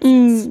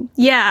references.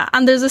 Yeah,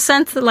 and there's a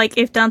sense that like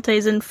if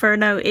Dante's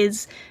Inferno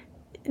is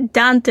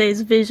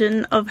Dante's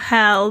vision of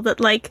hell, that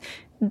like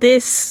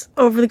this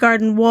Over the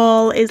Garden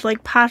Wall is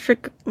like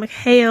Patrick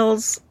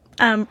McHale's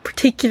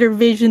particular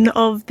vision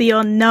of the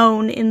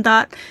unknown, in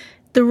that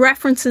the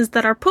references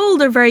that are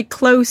pulled are very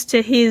close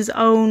to his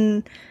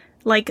own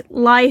like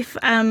life.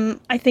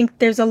 I think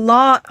there's a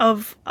lot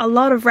of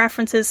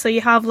references. So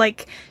you have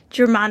like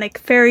Germanic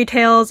fairy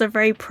tales are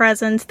very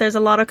present. There's a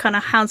lot of kind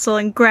of Hansel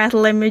and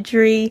Gretel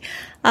imagery.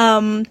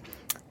 I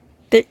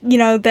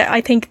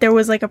think there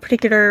was like a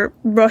particular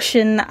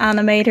Russian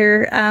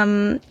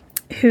animator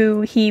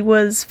who he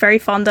was very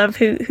fond of,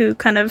 who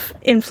kind of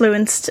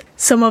influenced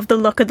some of the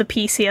look of the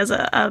piece. He has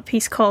a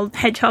piece called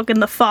Hedgehog in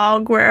the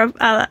Fog, where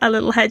a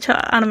little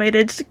hedgehog,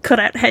 animated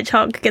cutout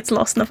hedgehog, gets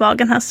lost in the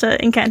fog and has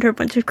to encounter a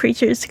bunch of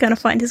creatures to kind of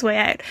find his way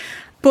out.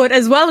 But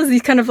as well as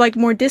these kind of like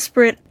more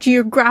disparate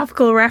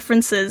geographical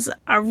references,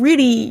 are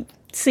really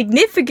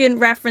significant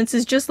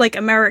references just like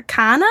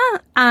Americana.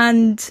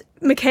 And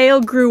Mikhail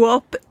grew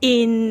up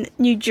in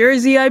New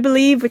Jersey, I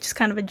believe, which is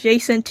kind of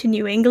adjacent to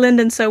New England.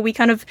 And so we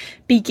kind of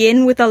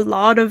begin with a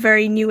lot of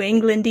very New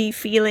Englandy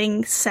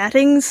feeling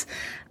settings.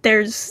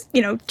 There's,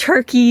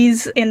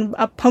 turkeys in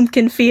a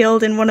pumpkin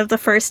field in one of the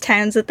first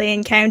towns that they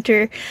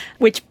encounter,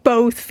 which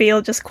both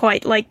feel just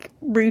quite like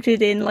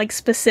rooted in like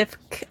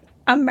specific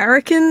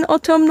American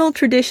autumnal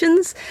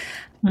traditions.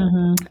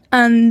 Mm-hmm.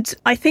 And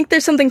I think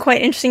there's something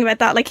quite interesting about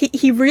that. Like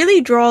he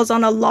really draws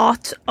on a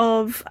lot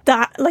of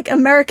that, like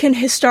American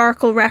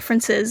historical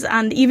references,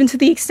 and even to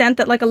the extent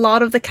that like a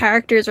lot of the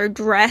characters are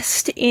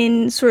dressed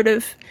in sort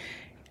of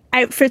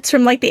outfits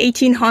from like the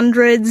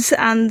 1800s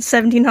and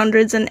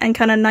 1700s and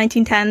kind of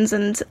 1910s.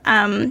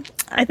 And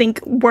I think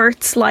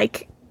Wirt's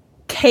like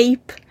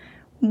cape,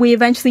 we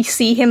eventually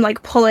see him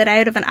like pull it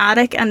out of an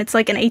attic, and it's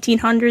like an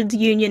 1800s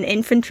Union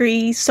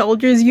infantry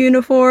soldier's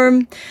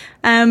uniform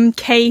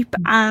cape,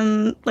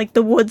 and like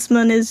the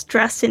woodsman is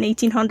dressed in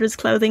 1800s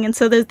clothing. And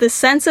so there's this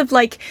sense of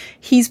like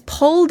he's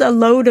pulled a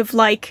load of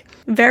like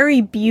very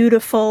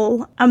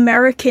beautiful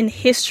American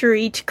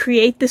history to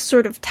create this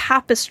sort of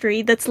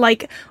tapestry that's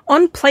like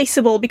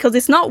unplaceable, because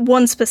it's not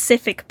one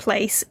specific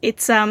place.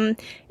 It's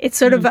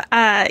sort of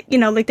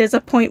like there's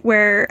a point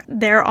where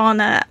they're on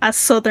a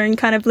southern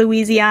kind of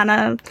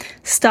Louisiana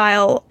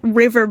style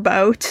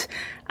riverboat,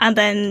 and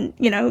then,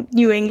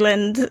 New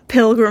England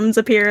pilgrims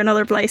appear in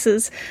other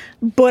places.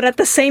 But at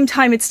the same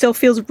time, it still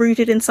feels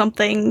rooted in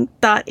something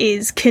that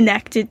is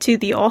connected to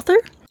the author.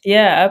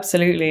 Yeah,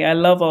 absolutely. I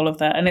love all of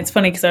that. And it's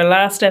funny because our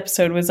last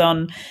episode was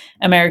on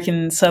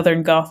American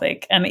Southern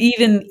Gothic, and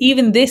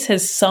even this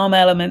has some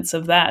elements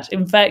of that.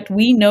 In fact,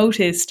 we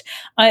noticed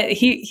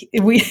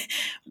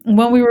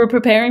when we were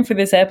preparing for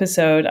this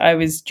episode, I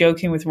was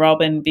joking with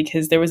Robin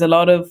because there was a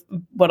lot of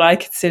what I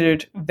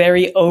considered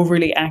very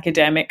overly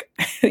academic,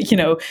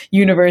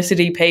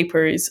 university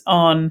papers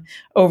on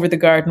Over the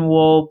Garden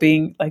Wall,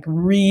 being like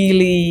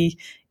really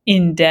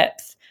in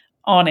depth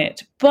on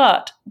it.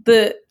 But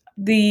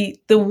the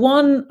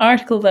one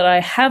article that I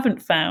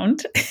haven't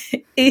found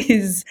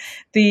is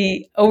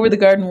the Over the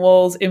Garden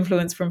Wall's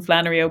influence from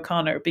Flannery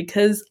O'Connor,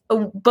 because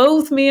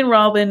both me and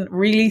Robin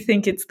really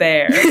think it's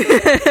there.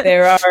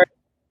 There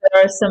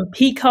are some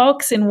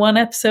peacocks in one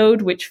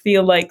episode which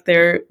feel like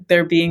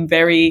they're being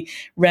very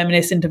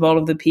reminiscent of all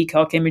of the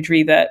peacock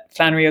imagery that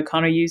Flannery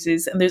O'Connor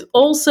uses. And there's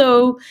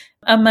also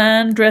a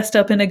man dressed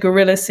up in a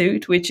gorilla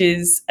suit, which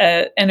is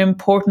an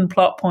important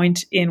plot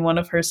point in one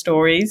of her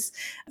stories.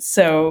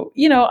 So,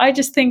 I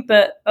just think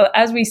that,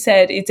 as we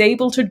said, it's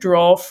able to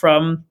draw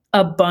from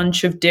a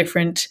bunch of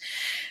different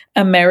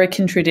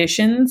American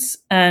traditions.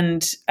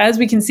 And as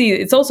we can see,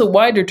 it's also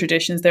wider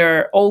traditions. There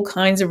are all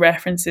kinds of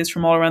references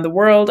from all around the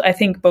world. I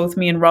think both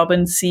me and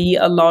Robin see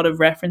a lot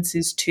of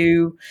references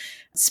to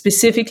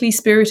specifically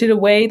Spirited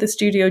Away, the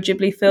Studio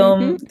Ghibli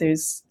film. Mm-hmm.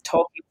 There's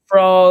talking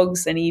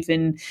frogs and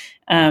even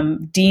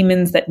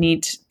demons that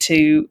need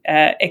to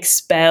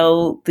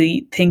expel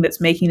the thing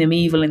that's making them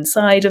evil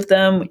inside of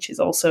them, which is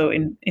also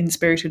in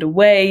Spirited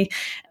Away.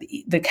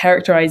 The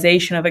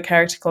characterization of a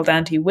character called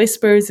Auntie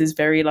Whispers is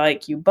very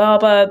like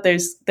Yubaba.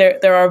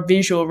 There are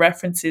visual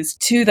references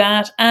to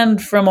that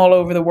and from all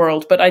over the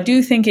world. But I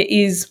do think it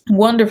is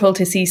wonderful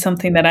to see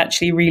something that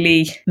actually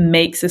really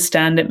makes a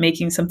stand at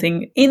making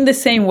something in the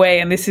same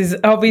way, and this is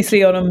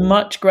obviously on a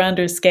much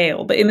grander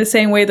scale, but in the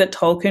same way that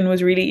Tolkien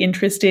was really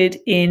interested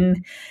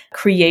in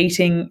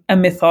creating a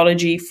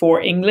mythology for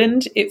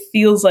England, it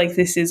feels like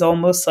this is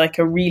almost like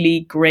a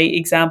really great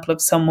example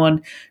of someone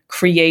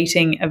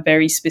creating a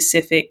very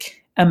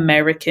specific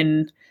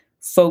American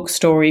folk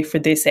story for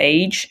this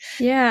age.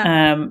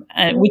 Yeah.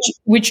 And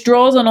which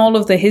draws on all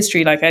of the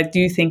history. Like, I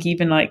do think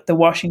even like the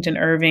Washington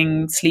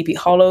Irving Sleepy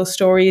Hollow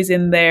story is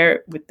in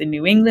there with the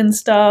New England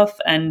stuff.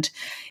 And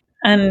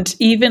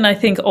even I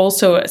think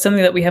also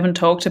something that we haven't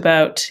talked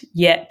about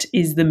yet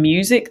is the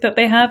music that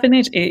they have in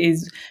it. It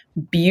is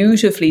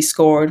beautifully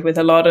scored with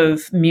a lot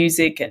of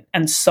music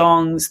and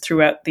songs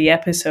throughout the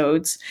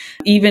episodes.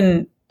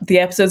 Even the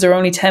episodes are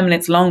only 10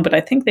 minutes long, but I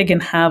think they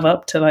can have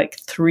up to like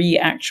 3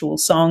 actual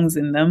songs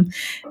in them.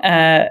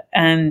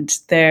 And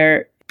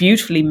they're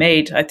beautifully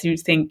made. I do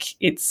think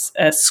it's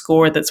a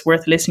score that's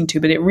worth listening to,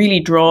 but it really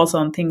draws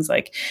on things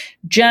like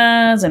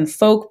jazz and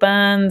folk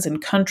bands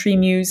and country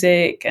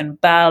music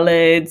and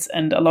ballads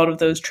and a lot of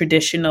those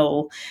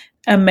traditional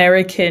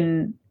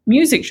American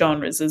music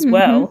genres as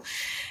well.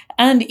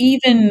 And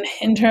even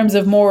in terms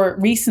of more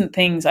recent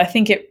things, I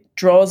think it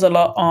draws a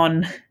lot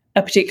on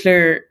a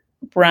particular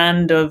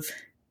brand of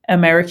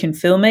American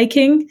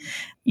filmmaking.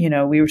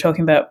 We were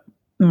talking about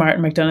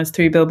Martin McDonagh's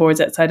Three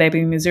Billboards Outside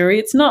Ebbing, Missouri.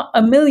 It's not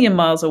a million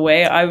miles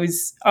away. I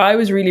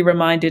was really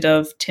reminded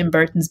of Tim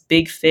Burton's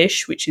Big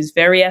Fish, which is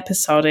very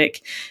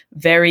episodic,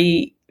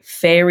 very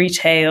fairy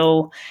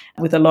tale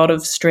with a lot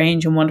of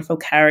strange and wonderful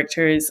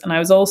characters. And I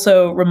was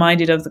also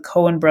reminded of the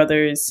Coen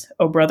brothers,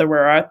 Oh Brother,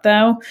 Where Art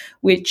Thou,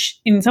 which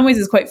in some ways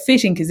is quite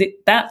fitting because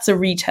that's a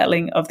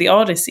retelling of the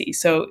Odyssey.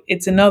 So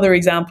it's another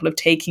example of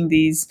taking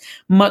these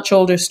much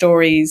older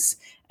stories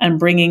and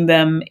bringing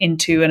them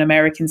into an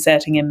American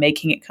setting and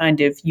making it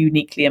kind of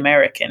uniquely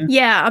American.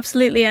 Yeah,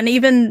 absolutely. And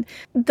even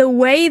the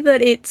way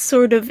that it's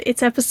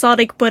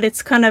episodic, but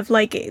it's kind of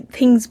like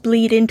things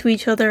bleed into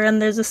each other,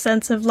 and there's a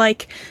sense of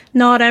like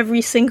not every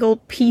single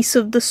piece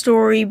of the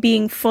story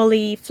being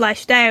fully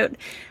fleshed out.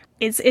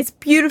 It's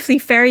beautifully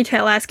fairy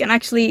tale-esque, and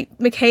actually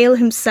McHale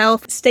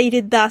himself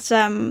stated that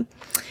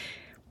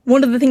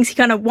one of the things he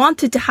kind of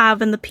wanted to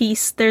have in the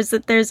piece, there's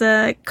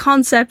a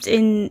concept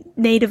in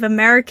Native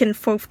American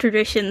folk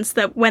traditions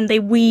that when they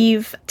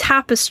weave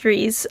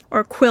tapestries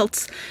or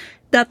quilts,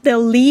 that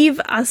they'll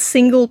leave a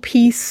single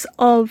piece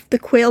of the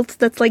quilt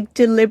that's like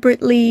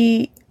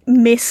deliberately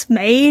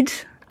mismade.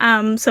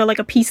 So like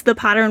a piece of the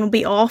pattern will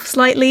be off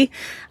slightly.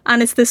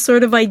 And it's this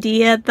sort of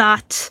idea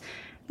that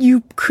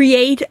you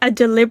create a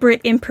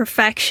deliberate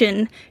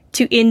imperfection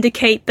to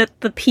indicate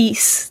that the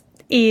piece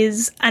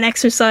is an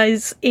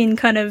exercise in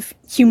kind of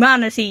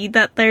humanity,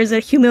 that there's a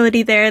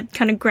humility there,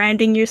 kind of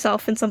grounding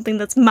yourself in something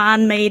that's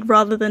man-made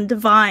rather than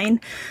divine.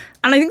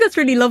 And I think that's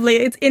really lovely.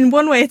 It's in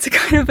one way,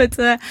 it's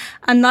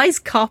a nice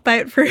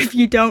cop-out for if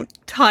you don't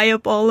tie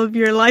up all of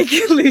your like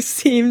loose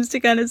seams to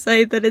kind of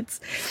say that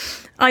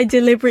I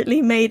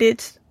deliberately made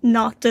it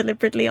not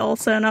deliberately all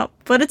sewn up.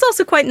 But it's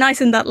also quite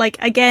nice in that, like,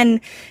 again,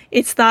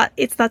 it's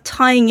that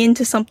tying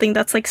into something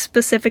that's like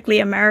specifically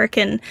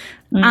American.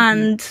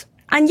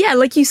 And yeah,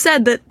 like you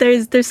said, that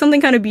there's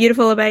something kind of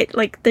beautiful about,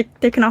 like,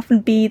 there can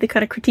often be the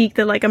kind of critique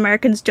that, like,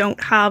 Americans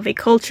don't have a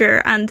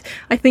culture. And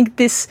I think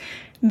this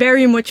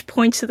very much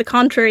points to the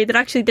contrary, that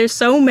actually there's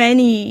so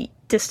many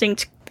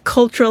distinct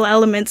cultural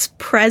elements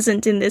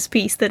present in this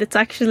piece that it's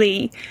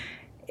actually,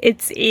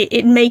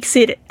 it makes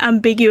it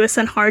ambiguous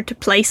and hard to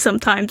place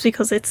sometimes,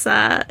 because it's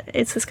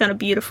this kind of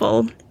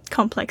beautiful,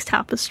 complex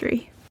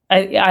tapestry.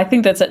 I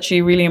think that's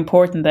actually really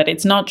important, that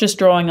it's not just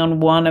drawing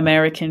on one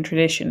American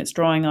tradition, it's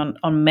drawing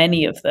on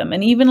many of them.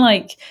 And even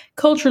like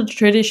cultural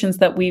traditions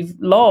that we've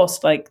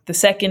lost, like the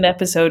second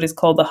episode is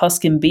called the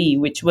Husk and Bee,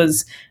 which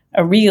was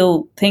a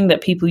real thing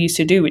that people used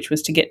to do, which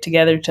was to get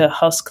together to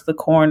husk the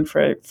corn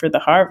for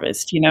the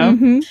harvest, you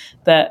know,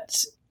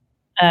 that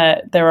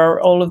there are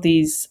all of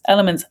these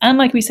elements. And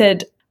like we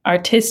said,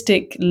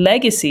 artistic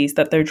legacies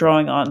that they're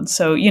drawing on.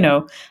 So, you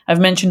know, I've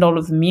mentioned all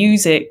of the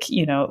music,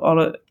 you know, all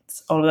of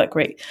that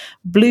great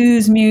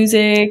blues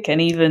music,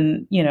 and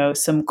even, you know,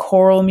 some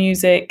choral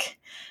music.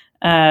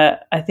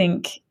 I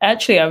think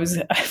actually I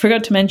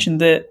forgot to mention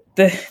that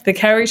the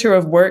character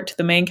of Wirt,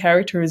 the main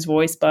character, is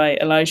voiced by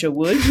Elijah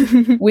Wood,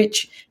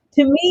 which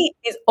to me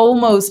is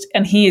almost,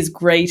 and he is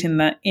great in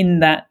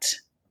that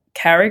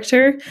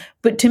character,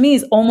 but to me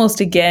is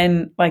almost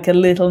again like a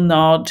little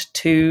nod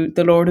to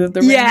the Lord of the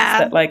Rings,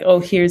 that like, oh,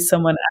 here's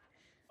someone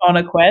on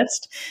a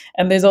quest.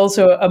 And there's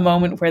also a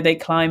moment where they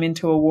climb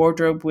into a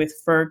wardrobe with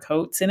fur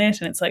coats in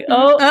it, and it's like,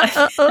 I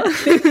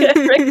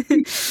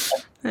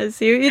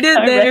see what you did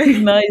there. I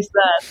recognize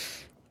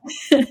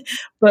that.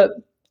 But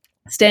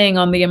staying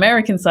on the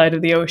American side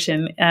of the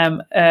ocean,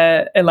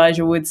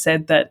 Elijah Wood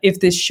said that if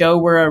this show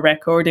were a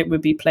record, it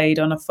would be played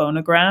on a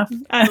phonograph.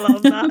 I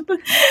love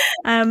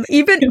that.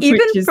 Even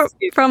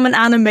from an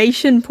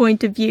animation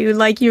point of view,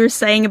 like you were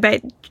saying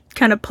about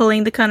kind of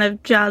pulling the kind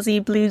of jazzy,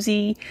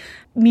 bluesy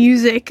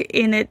music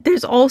in it,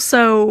 there's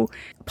also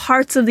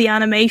parts of the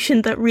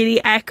animation that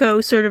really echo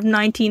sort of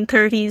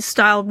 1930s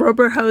style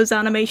rubber hose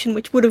animation,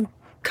 which would have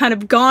kind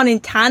of gone in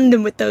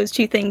tandem with those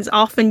two things.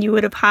 Often you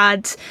would have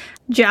had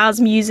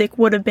jazz music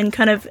would have been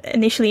kind of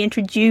initially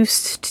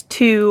introduced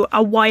to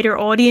a wider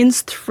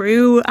audience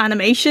through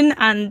animation,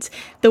 and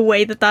the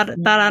way that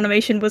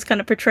animation was kind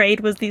of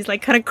portrayed was these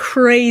like kind of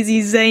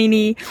crazy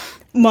zany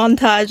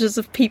montages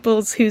of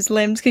people's whose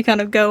limbs could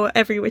kind of go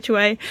every which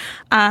way.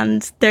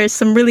 And there's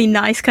some really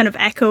nice kind of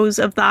echoes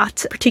of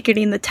that,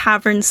 particularly in the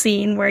tavern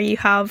scene, where you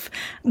have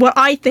what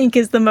I think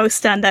is the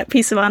most standout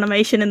piece of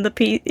animation in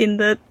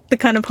the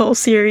kind of whole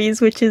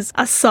series, which is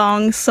a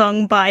song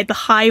sung by the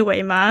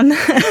Highwayman.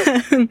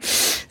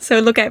 So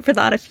look out for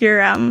that if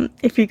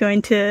you're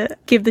going to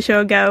give the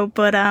show a go.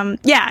 But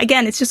yeah,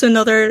 again, it's just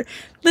another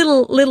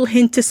little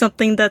hint to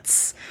something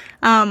that's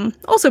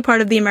also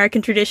part of the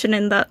American tradition,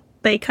 in that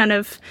they kind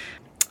of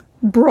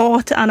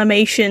brought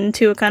animation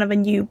to a kind of a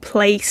new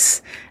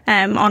place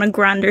on a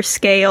grander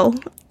scale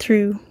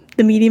through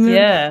the medium of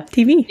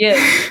TV. Yeah,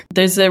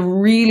 there's a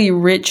really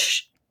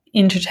rich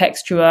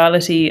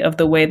intertextuality of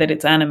the way that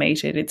it's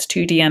animated. It's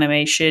 2D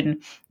animation.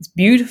 It's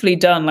beautifully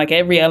done. Like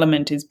every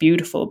element is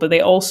beautiful, but they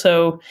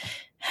also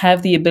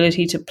have the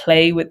ability to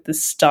play with the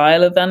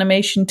style of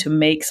animation to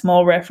make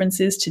small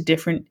references to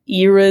different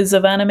eras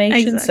of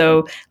animation. Exactly.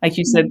 So, like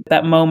you said,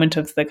 that moment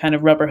of the kind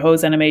of rubber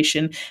hose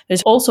animation.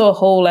 There's also a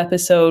whole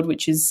episode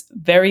which is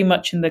very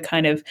much in the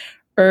kind of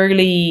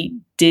early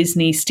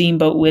Disney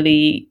Steamboat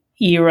Willie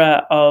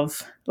era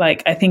of,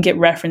 like, I think it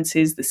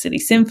references the Silly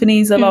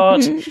Symphonies a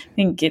lot. I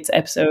think it's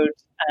episode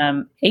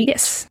 8,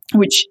 Yes.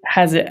 which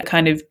has a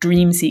kind of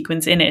dream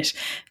sequence in it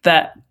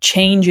that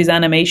changes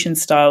animation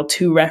style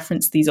to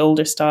reference these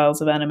older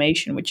styles of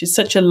animation, which is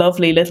such a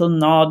lovely little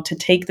nod to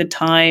take the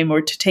time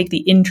or to take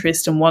the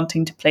interest in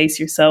wanting to place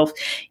yourself,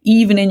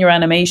 even in your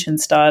animation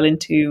style,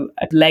 into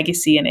a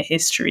legacy and a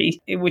history,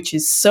 which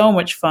is so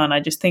much fun. I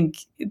just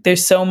think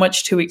there's so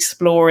much to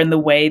explore in the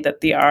way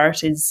that the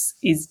art is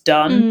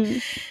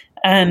done.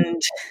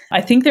 And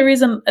I think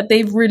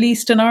they've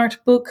released an art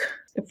book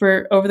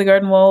for Over the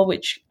Garden Wall,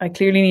 which I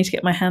clearly need to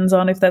get my hands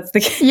on if that's the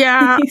case.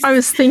 Yeah, I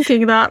was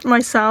thinking that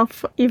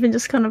myself, even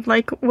just kind of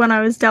like when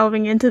I was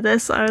delving into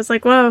this, I was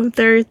like, whoa,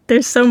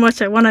 there's so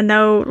much I want to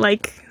know,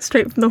 like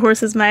straight from the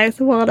horse's mouth,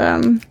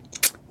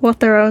 what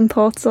their own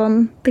thoughts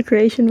on the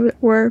creation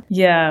were.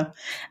 Yeah.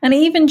 And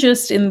even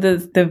just in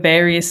the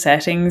various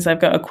settings,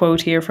 I've got a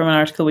quote here from an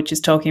article which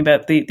is talking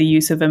about the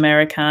use of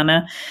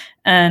Americana.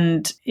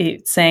 And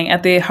it's saying,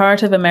 at the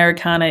heart of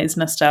Americana is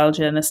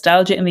nostalgia.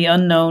 Nostalgia in the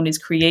unknown is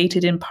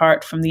created in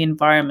part from the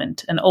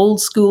environment. An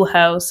old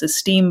schoolhouse, a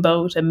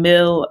steamboat, a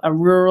mill, a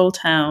rural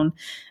town,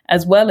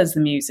 as well as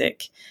the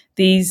music.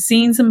 These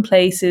scenes and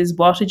places,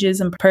 wattages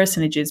and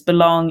personages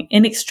belong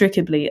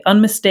inextricably,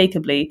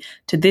 unmistakably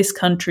to this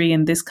country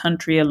and this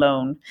country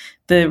alone.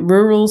 The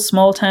rural,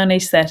 small-town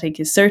aesthetic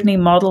is certainly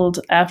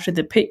modelled after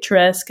the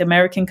picturesque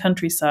American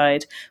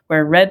countryside,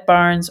 where red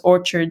barns,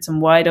 orchards,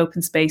 and wide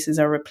open spaces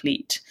are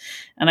replete.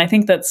 And I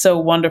think that's so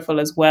wonderful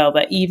as well,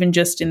 that even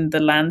just in the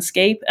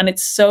landscape, and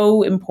it's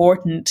so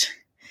important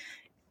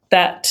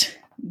that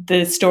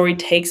the story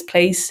takes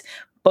place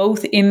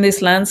both in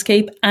this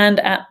landscape and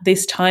at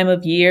this time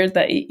of year,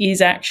 that it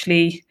is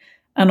actually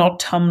an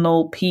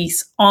autumnal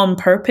piece on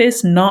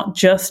purpose, not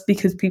just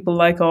because people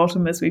like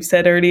autumn, as we've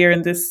said earlier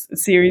in this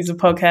series of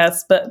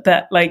podcasts, but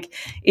that like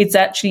it's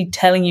actually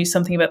telling you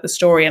something about the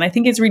story. And I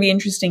think it's really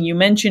interesting. You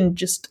mentioned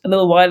just a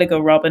little while ago,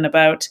 Robin,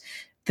 about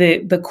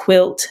the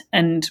quilt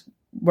and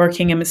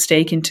working a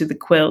mistake into the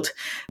quilt.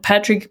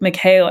 Patrick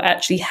McHale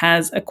actually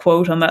has a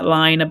quote on that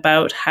line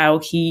about how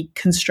he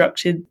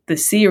constructed the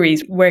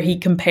series, where he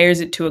compares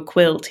it to a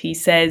quilt. He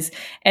says,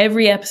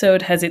 every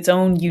episode has its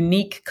own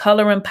unique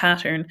color and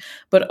pattern,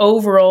 but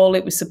overall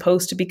it was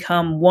supposed to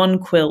become one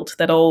quilt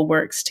that all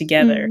works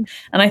together.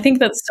 And I think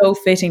that's so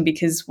fitting,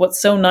 because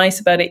what's so nice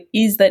about it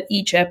is that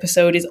each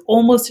episode is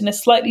almost in a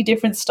slightly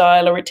different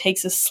style, or it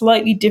takes a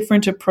slightly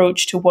different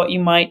approach to what you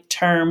might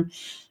term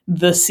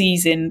the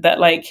season, that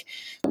like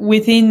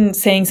within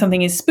saying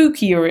something is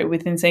spooky, or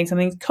within saying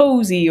something's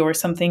cozy, or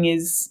something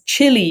is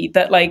chilly,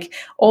 that like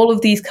all of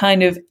these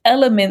kind of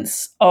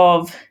elements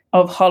of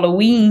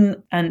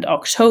Halloween and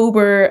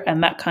October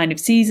and that kind of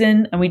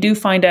season. And we do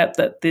find out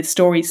that the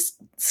story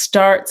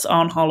starts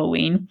on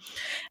Halloween,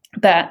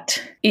 that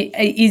it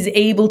is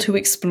able to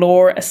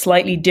explore a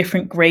slightly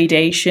different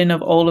gradation of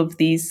all of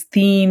these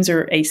themes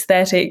or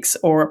aesthetics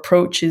or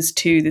approaches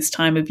to this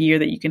time of year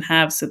that you can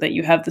have, so that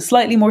you have the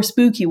slightly more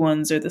spooky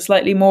ones, or the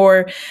slightly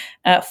more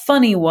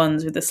funny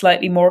ones, or the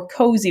slightly more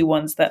cozy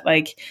ones, that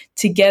like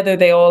together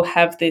they all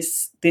have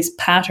this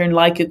pattern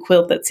like a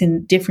quilt that's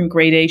in different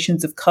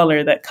gradations of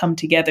color that come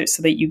together,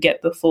 so that you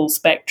get the full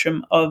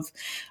spectrum of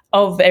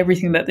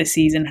everything that this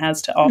season has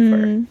to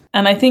offer.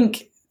 And I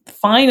think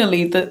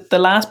finally, the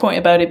last point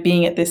about it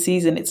being at this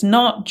season, it's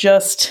not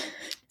just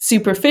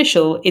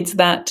superficial, it's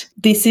that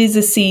this is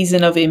a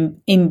season of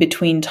in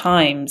between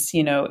times.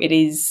 You know, it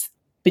is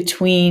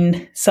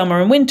between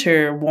summer and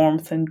winter,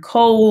 warmth and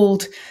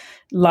cold,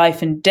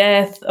 life and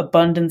death,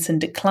 abundance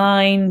and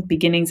decline,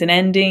 beginnings and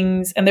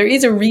endings. And there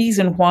is a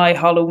reason why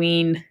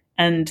Halloween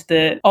and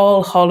the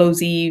All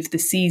Hallows Eve, the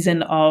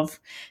season of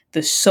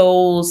the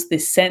souls,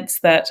 this sense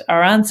that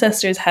our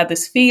ancestors had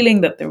this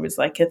feeling that there was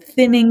like a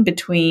thinning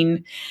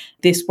between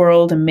this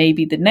world and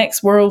maybe the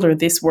next world, or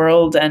this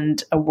world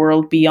and a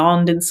world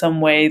beyond in some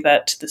way,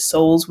 that the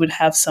souls would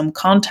have some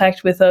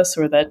contact with us,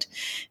 or that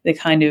the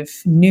kind of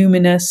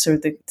numinous or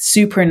the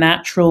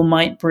supernatural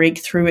might break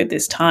through at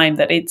this time,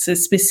 that it's a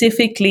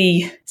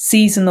specifically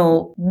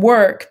seasonal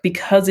work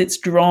because it's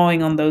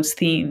drawing on those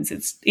themes.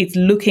 It's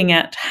looking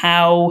at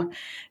how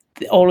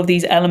all of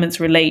these elements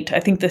relate.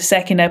 I think the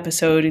second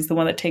episode is the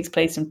one that takes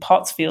place in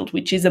Pottsfield,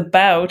 which is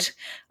about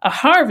a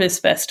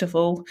harvest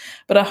festival,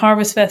 but a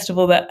harvest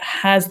festival that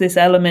has this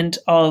element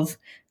of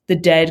the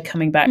dead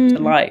coming back to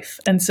life.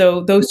 And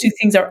so those two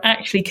things are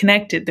actually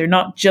connected. They're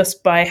not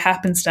just by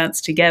happenstance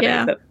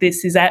together, that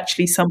this is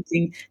actually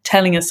something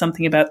telling us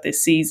something about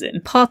this season.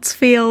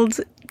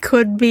 Pottsfield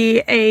could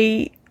be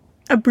a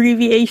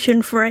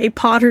abbreviation for a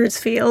potter's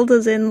field,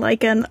 as in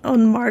like an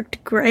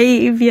unmarked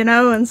grave, you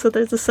know, and so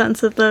there's a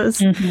sense of those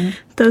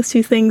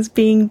two things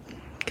being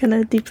kind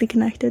of deeply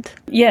connected.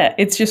 Yeah,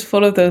 it's just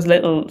full of those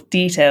little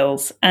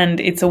details, and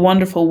it's a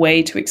wonderful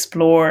way to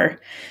explore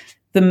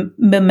the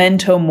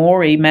memento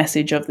mori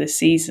message of this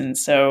season.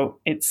 So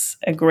it's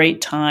a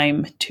great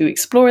time to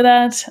explore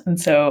that.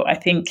 And so I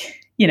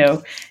think,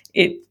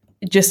 it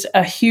just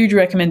a huge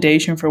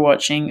recommendation for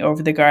watching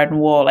Over the Garden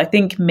Wall. I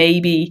think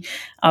maybe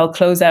I'll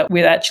close out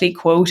with actually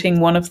quoting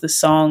one of the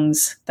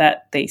songs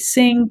that they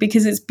sing,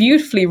 because it's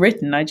beautifully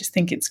written. I just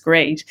think it's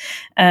great.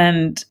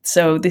 And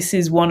so this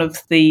is one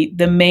of the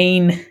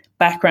main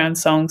background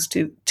songs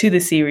to the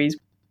series.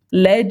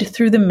 Led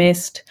through the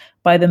mist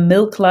by the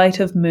milk light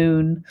of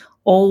moon,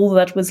 all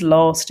that was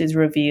lost is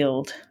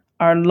revealed.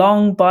 Our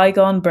long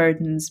bygone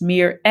burdens,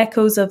 mere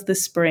echoes of the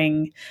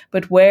spring,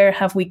 but where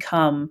have we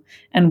come,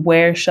 and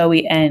where shall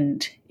we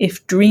end?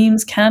 If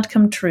dreams can't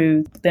come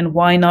true, then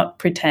why not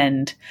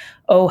pretend?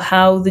 Oh,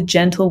 how the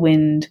gentle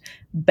wind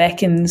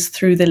beckons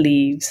through the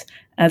leaves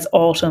as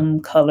autumn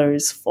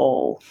colours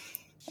fall.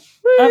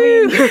 I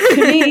mean,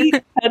 to me,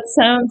 that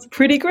sounds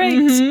pretty great.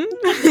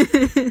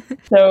 Mm-hmm.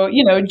 So,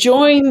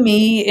 join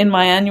me in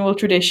my annual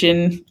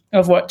tradition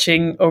of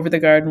watching Over the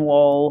Garden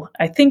Wall.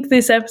 I think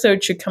this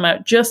episode should come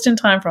out just in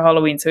time for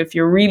Halloween. So if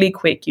you're really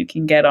quick, you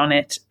can get on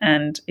it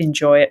and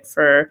enjoy it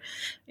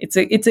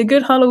it's a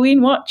good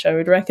Halloween watch. I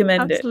would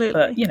recommend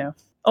Absolutely. it. But,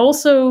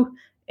 also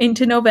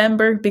into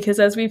November, because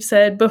as we've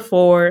said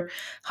before,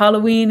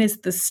 Halloween is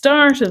the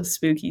start of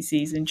spooky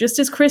season, just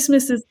as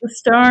Christmas is the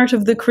start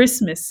of the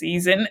Christmas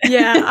season.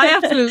 Yeah, I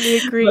absolutely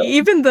agree. But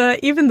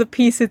even the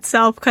piece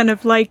itself kind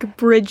of like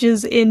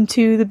bridges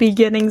into the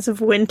beginnings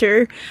of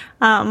winter.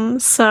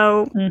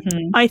 So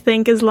I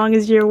think as long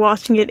as you're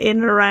watching it in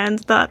and around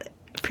that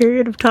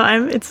period of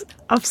time, it's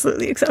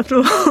absolutely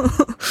acceptable.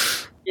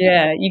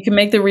 Yeah, you can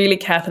make the really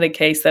Catholic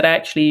case that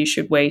actually you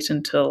should wait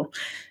until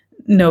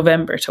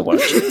November to watch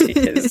it,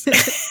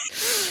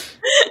 because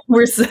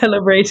we're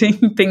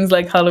celebrating things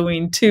like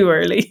Halloween too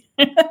early.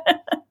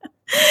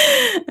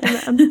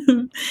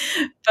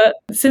 But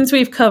since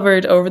we've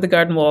covered Over the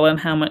Garden Wall and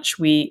how much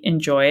we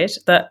enjoy it,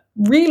 that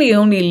really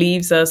only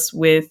leaves us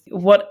with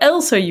what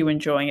else are you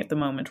enjoying at the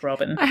moment,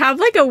 Robin? I have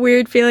like a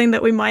weird feeling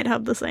that we might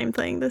have the same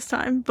thing this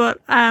time,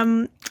 but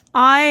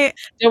I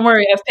don't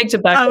worry, I've picked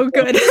it back. Oh,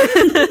 good.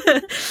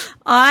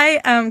 I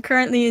am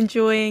currently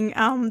enjoying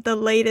the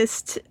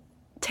latest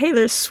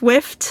Taylor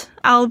Swift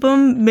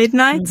album,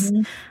 Midnights.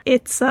 Mm-hmm.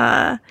 It's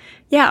a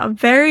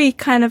very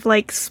kind of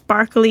like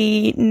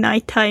sparkly,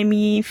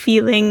 nighttimey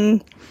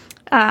feeling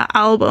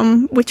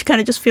album, which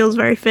kind of just feels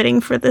very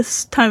fitting for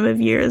this time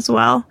of year as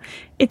well.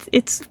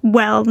 It's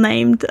well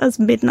named as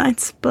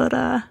Midnights, but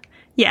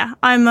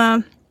I'm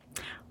a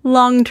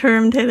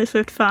long-term Taylor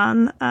Swift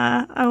fan.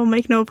 I will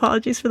make no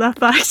apologies for that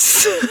fact.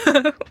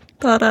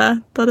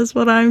 That is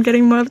what I'm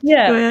getting more.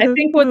 Yeah, I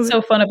think what's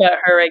so fun about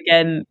her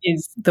again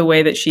is the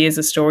way that she is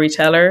a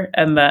storyteller,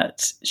 and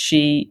that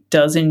she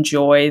does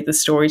enjoy the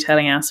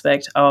storytelling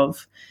aspect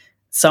of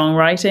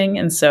songwriting.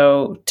 And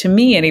so, to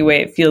me,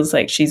 anyway, it feels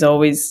like she's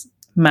always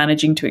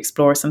managing to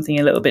explore something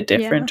a little bit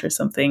different or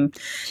something.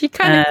 She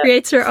kind of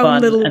creates her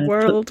own little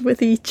world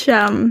with each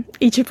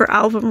of her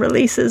album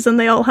releases, and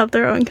they all have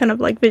their own kind of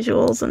like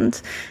visuals, and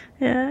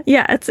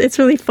it's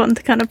really fun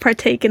to kind of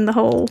partake in the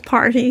whole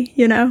party,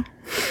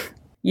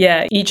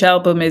 Yeah, each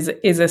album is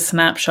a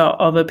snapshot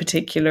of a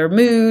particular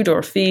mood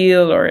or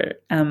feel or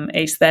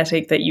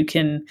aesthetic that you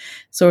can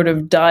sort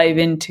of dive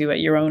into at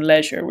your own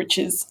leisure, which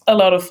is a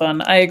lot of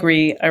fun. I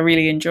agree. I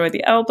really enjoy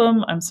the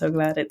album. I'm so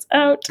glad it's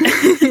out.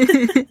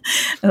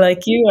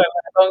 Like you, I'm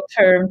a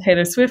long-term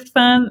Taylor Swift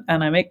fan,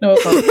 and I make no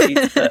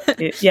apologies. But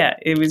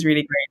it was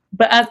really great.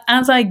 But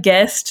as I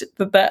guessed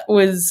that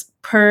was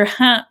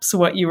perhaps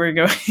what you were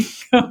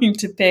going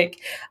to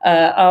pick,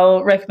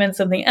 I'll recommend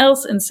something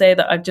else and say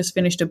that I've just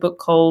finished a book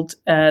called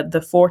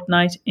The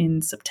Fortnight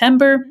in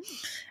September.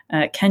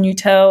 Can you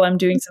tell I'm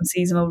doing some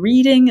seasonal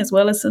reading as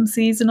well as some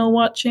seasonal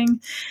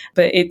watching?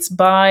 But it's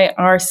by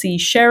R.C.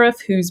 Sheriff,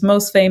 who's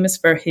most famous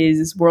for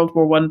his World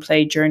War I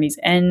play Journey's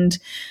End.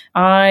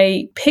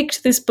 I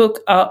picked this book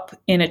up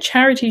in a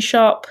charity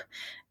shop,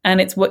 and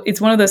it's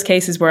one of those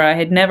cases where I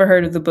had never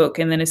heard of the book,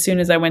 and then as soon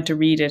as I went to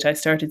read it, I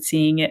started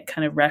seeing it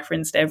kind of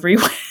referenced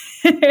everywhere.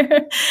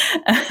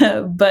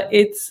 But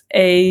it's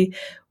a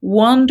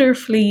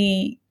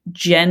wonderfully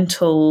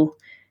gentle,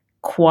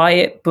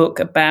 quiet book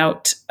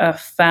about a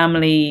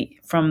family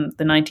from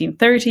the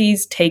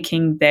 1930s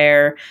taking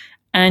their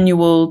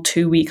annual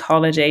 2-week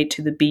holiday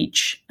to the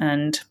beach,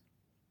 and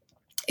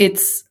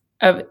it's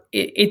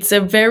a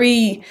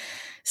very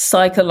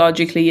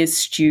psychologically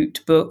astute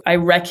book. I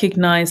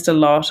recognized a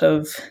lot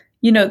of,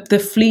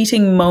 the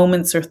fleeting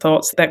moments or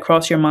thoughts that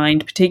cross your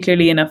mind,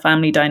 particularly in a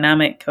family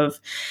dynamic, of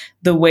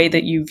the way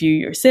that you view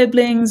your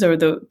siblings, or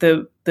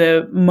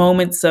the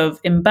moments of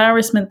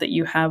embarrassment that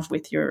you have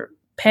with your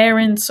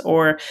parents,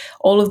 or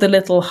all of the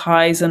little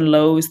highs and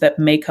lows that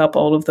make up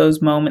all of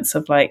those moments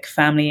of like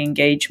family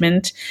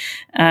engagement.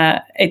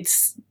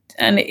 It's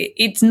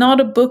not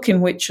a book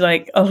in which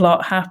like a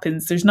lot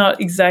happens. There's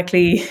not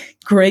exactly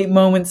great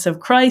moments of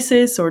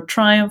crisis or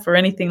triumph or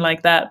anything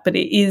like that, but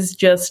it is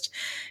just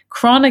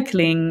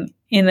chronicling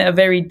in a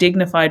very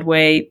dignified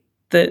way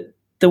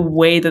the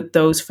way that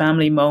those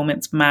family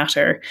moments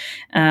matter.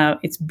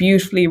 It's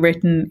beautifully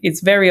written.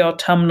 It's very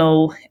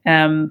autumnal.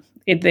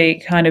 They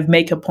kind of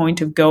make a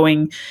point of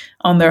going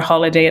on their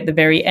holiday at the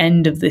very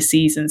end of the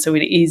season. So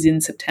it is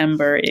in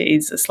September. It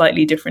is a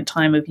slightly different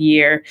time of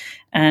year.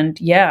 And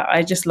yeah,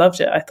 I just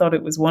loved it. I thought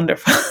it was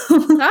wonderful.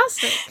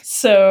 Fantastic.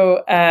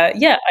 So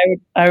yeah,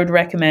 I would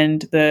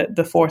recommend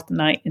the fourth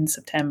night in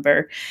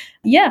September.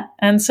 Yeah.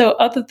 And so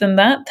other than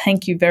that,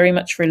 thank you very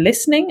much for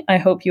listening. I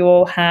hope you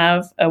all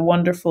have a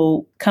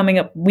wonderful coming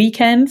up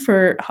weekend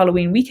for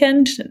Halloween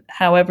weekend,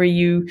 however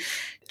you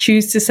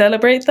choose to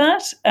celebrate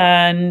that.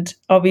 And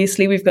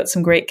obviously we've got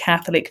some great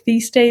Catholic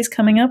feast days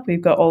coming up.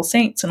 We've got All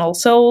Saints and All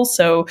Souls.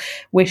 So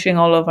wishing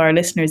all of our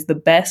listeners the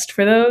best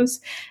for those.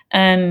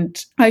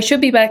 And I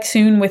should be back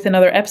soon with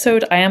another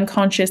episode. I am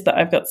conscious that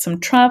I've got some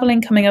traveling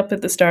coming up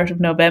at the start of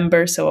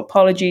November, so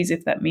apologies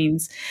if that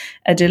means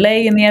a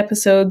delay in the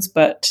episodes,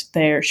 but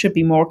there should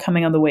be more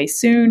coming on the way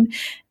soon.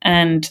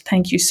 And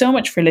thank you so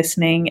much for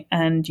listening.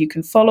 And you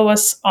can follow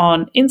us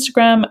on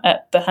Instagram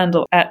at the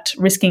handle at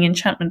Risking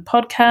Enchantment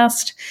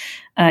Podcast.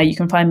 You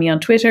can find me on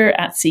Twitter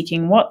at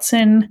Seeking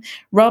Watson.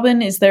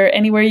 Robin, is there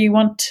anywhere you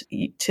want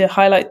to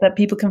highlight that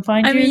people can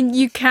find you? I mean,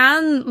 you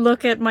can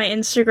look at my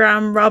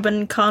Instagram,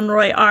 Robin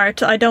Conroy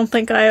Art. I don't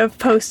think I have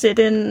posted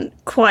in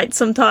quite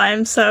some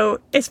time, so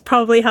it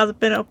probably hasn't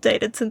been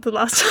updated since the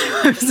last time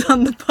I was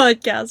on the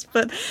podcast.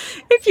 But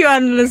if you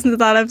hadn't listened to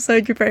that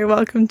episode, you're very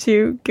welcome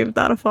to give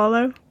that a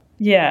follow.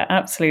 Yeah,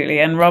 absolutely.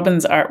 And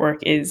Robin's artwork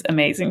is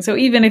amazing. So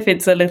even if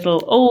it's a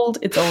little old,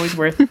 it's always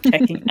worth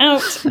checking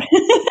out.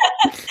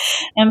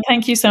 And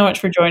thank you so much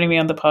for joining me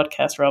on the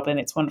podcast, Robin.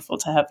 It's wonderful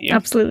to have you.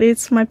 Absolutely.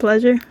 It's my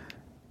pleasure.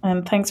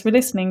 And thanks for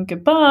listening.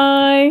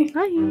 Goodbye.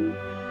 Bye.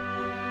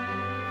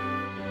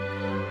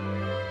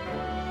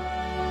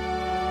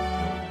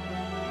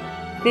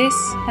 This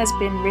has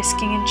been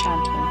Risking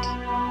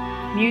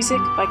Enchantment. Music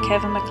by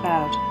Kevin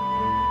MacLeod.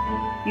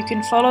 You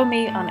can follow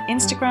me on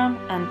Instagram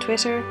and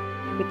Twitter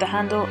with the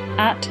handle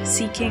at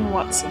Seeking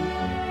Watson.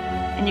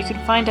 And you can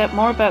find out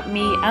more about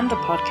me and the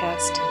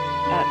podcast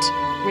at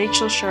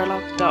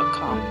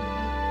rachelsherlock.com.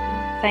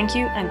 Thank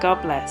you and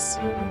God bless.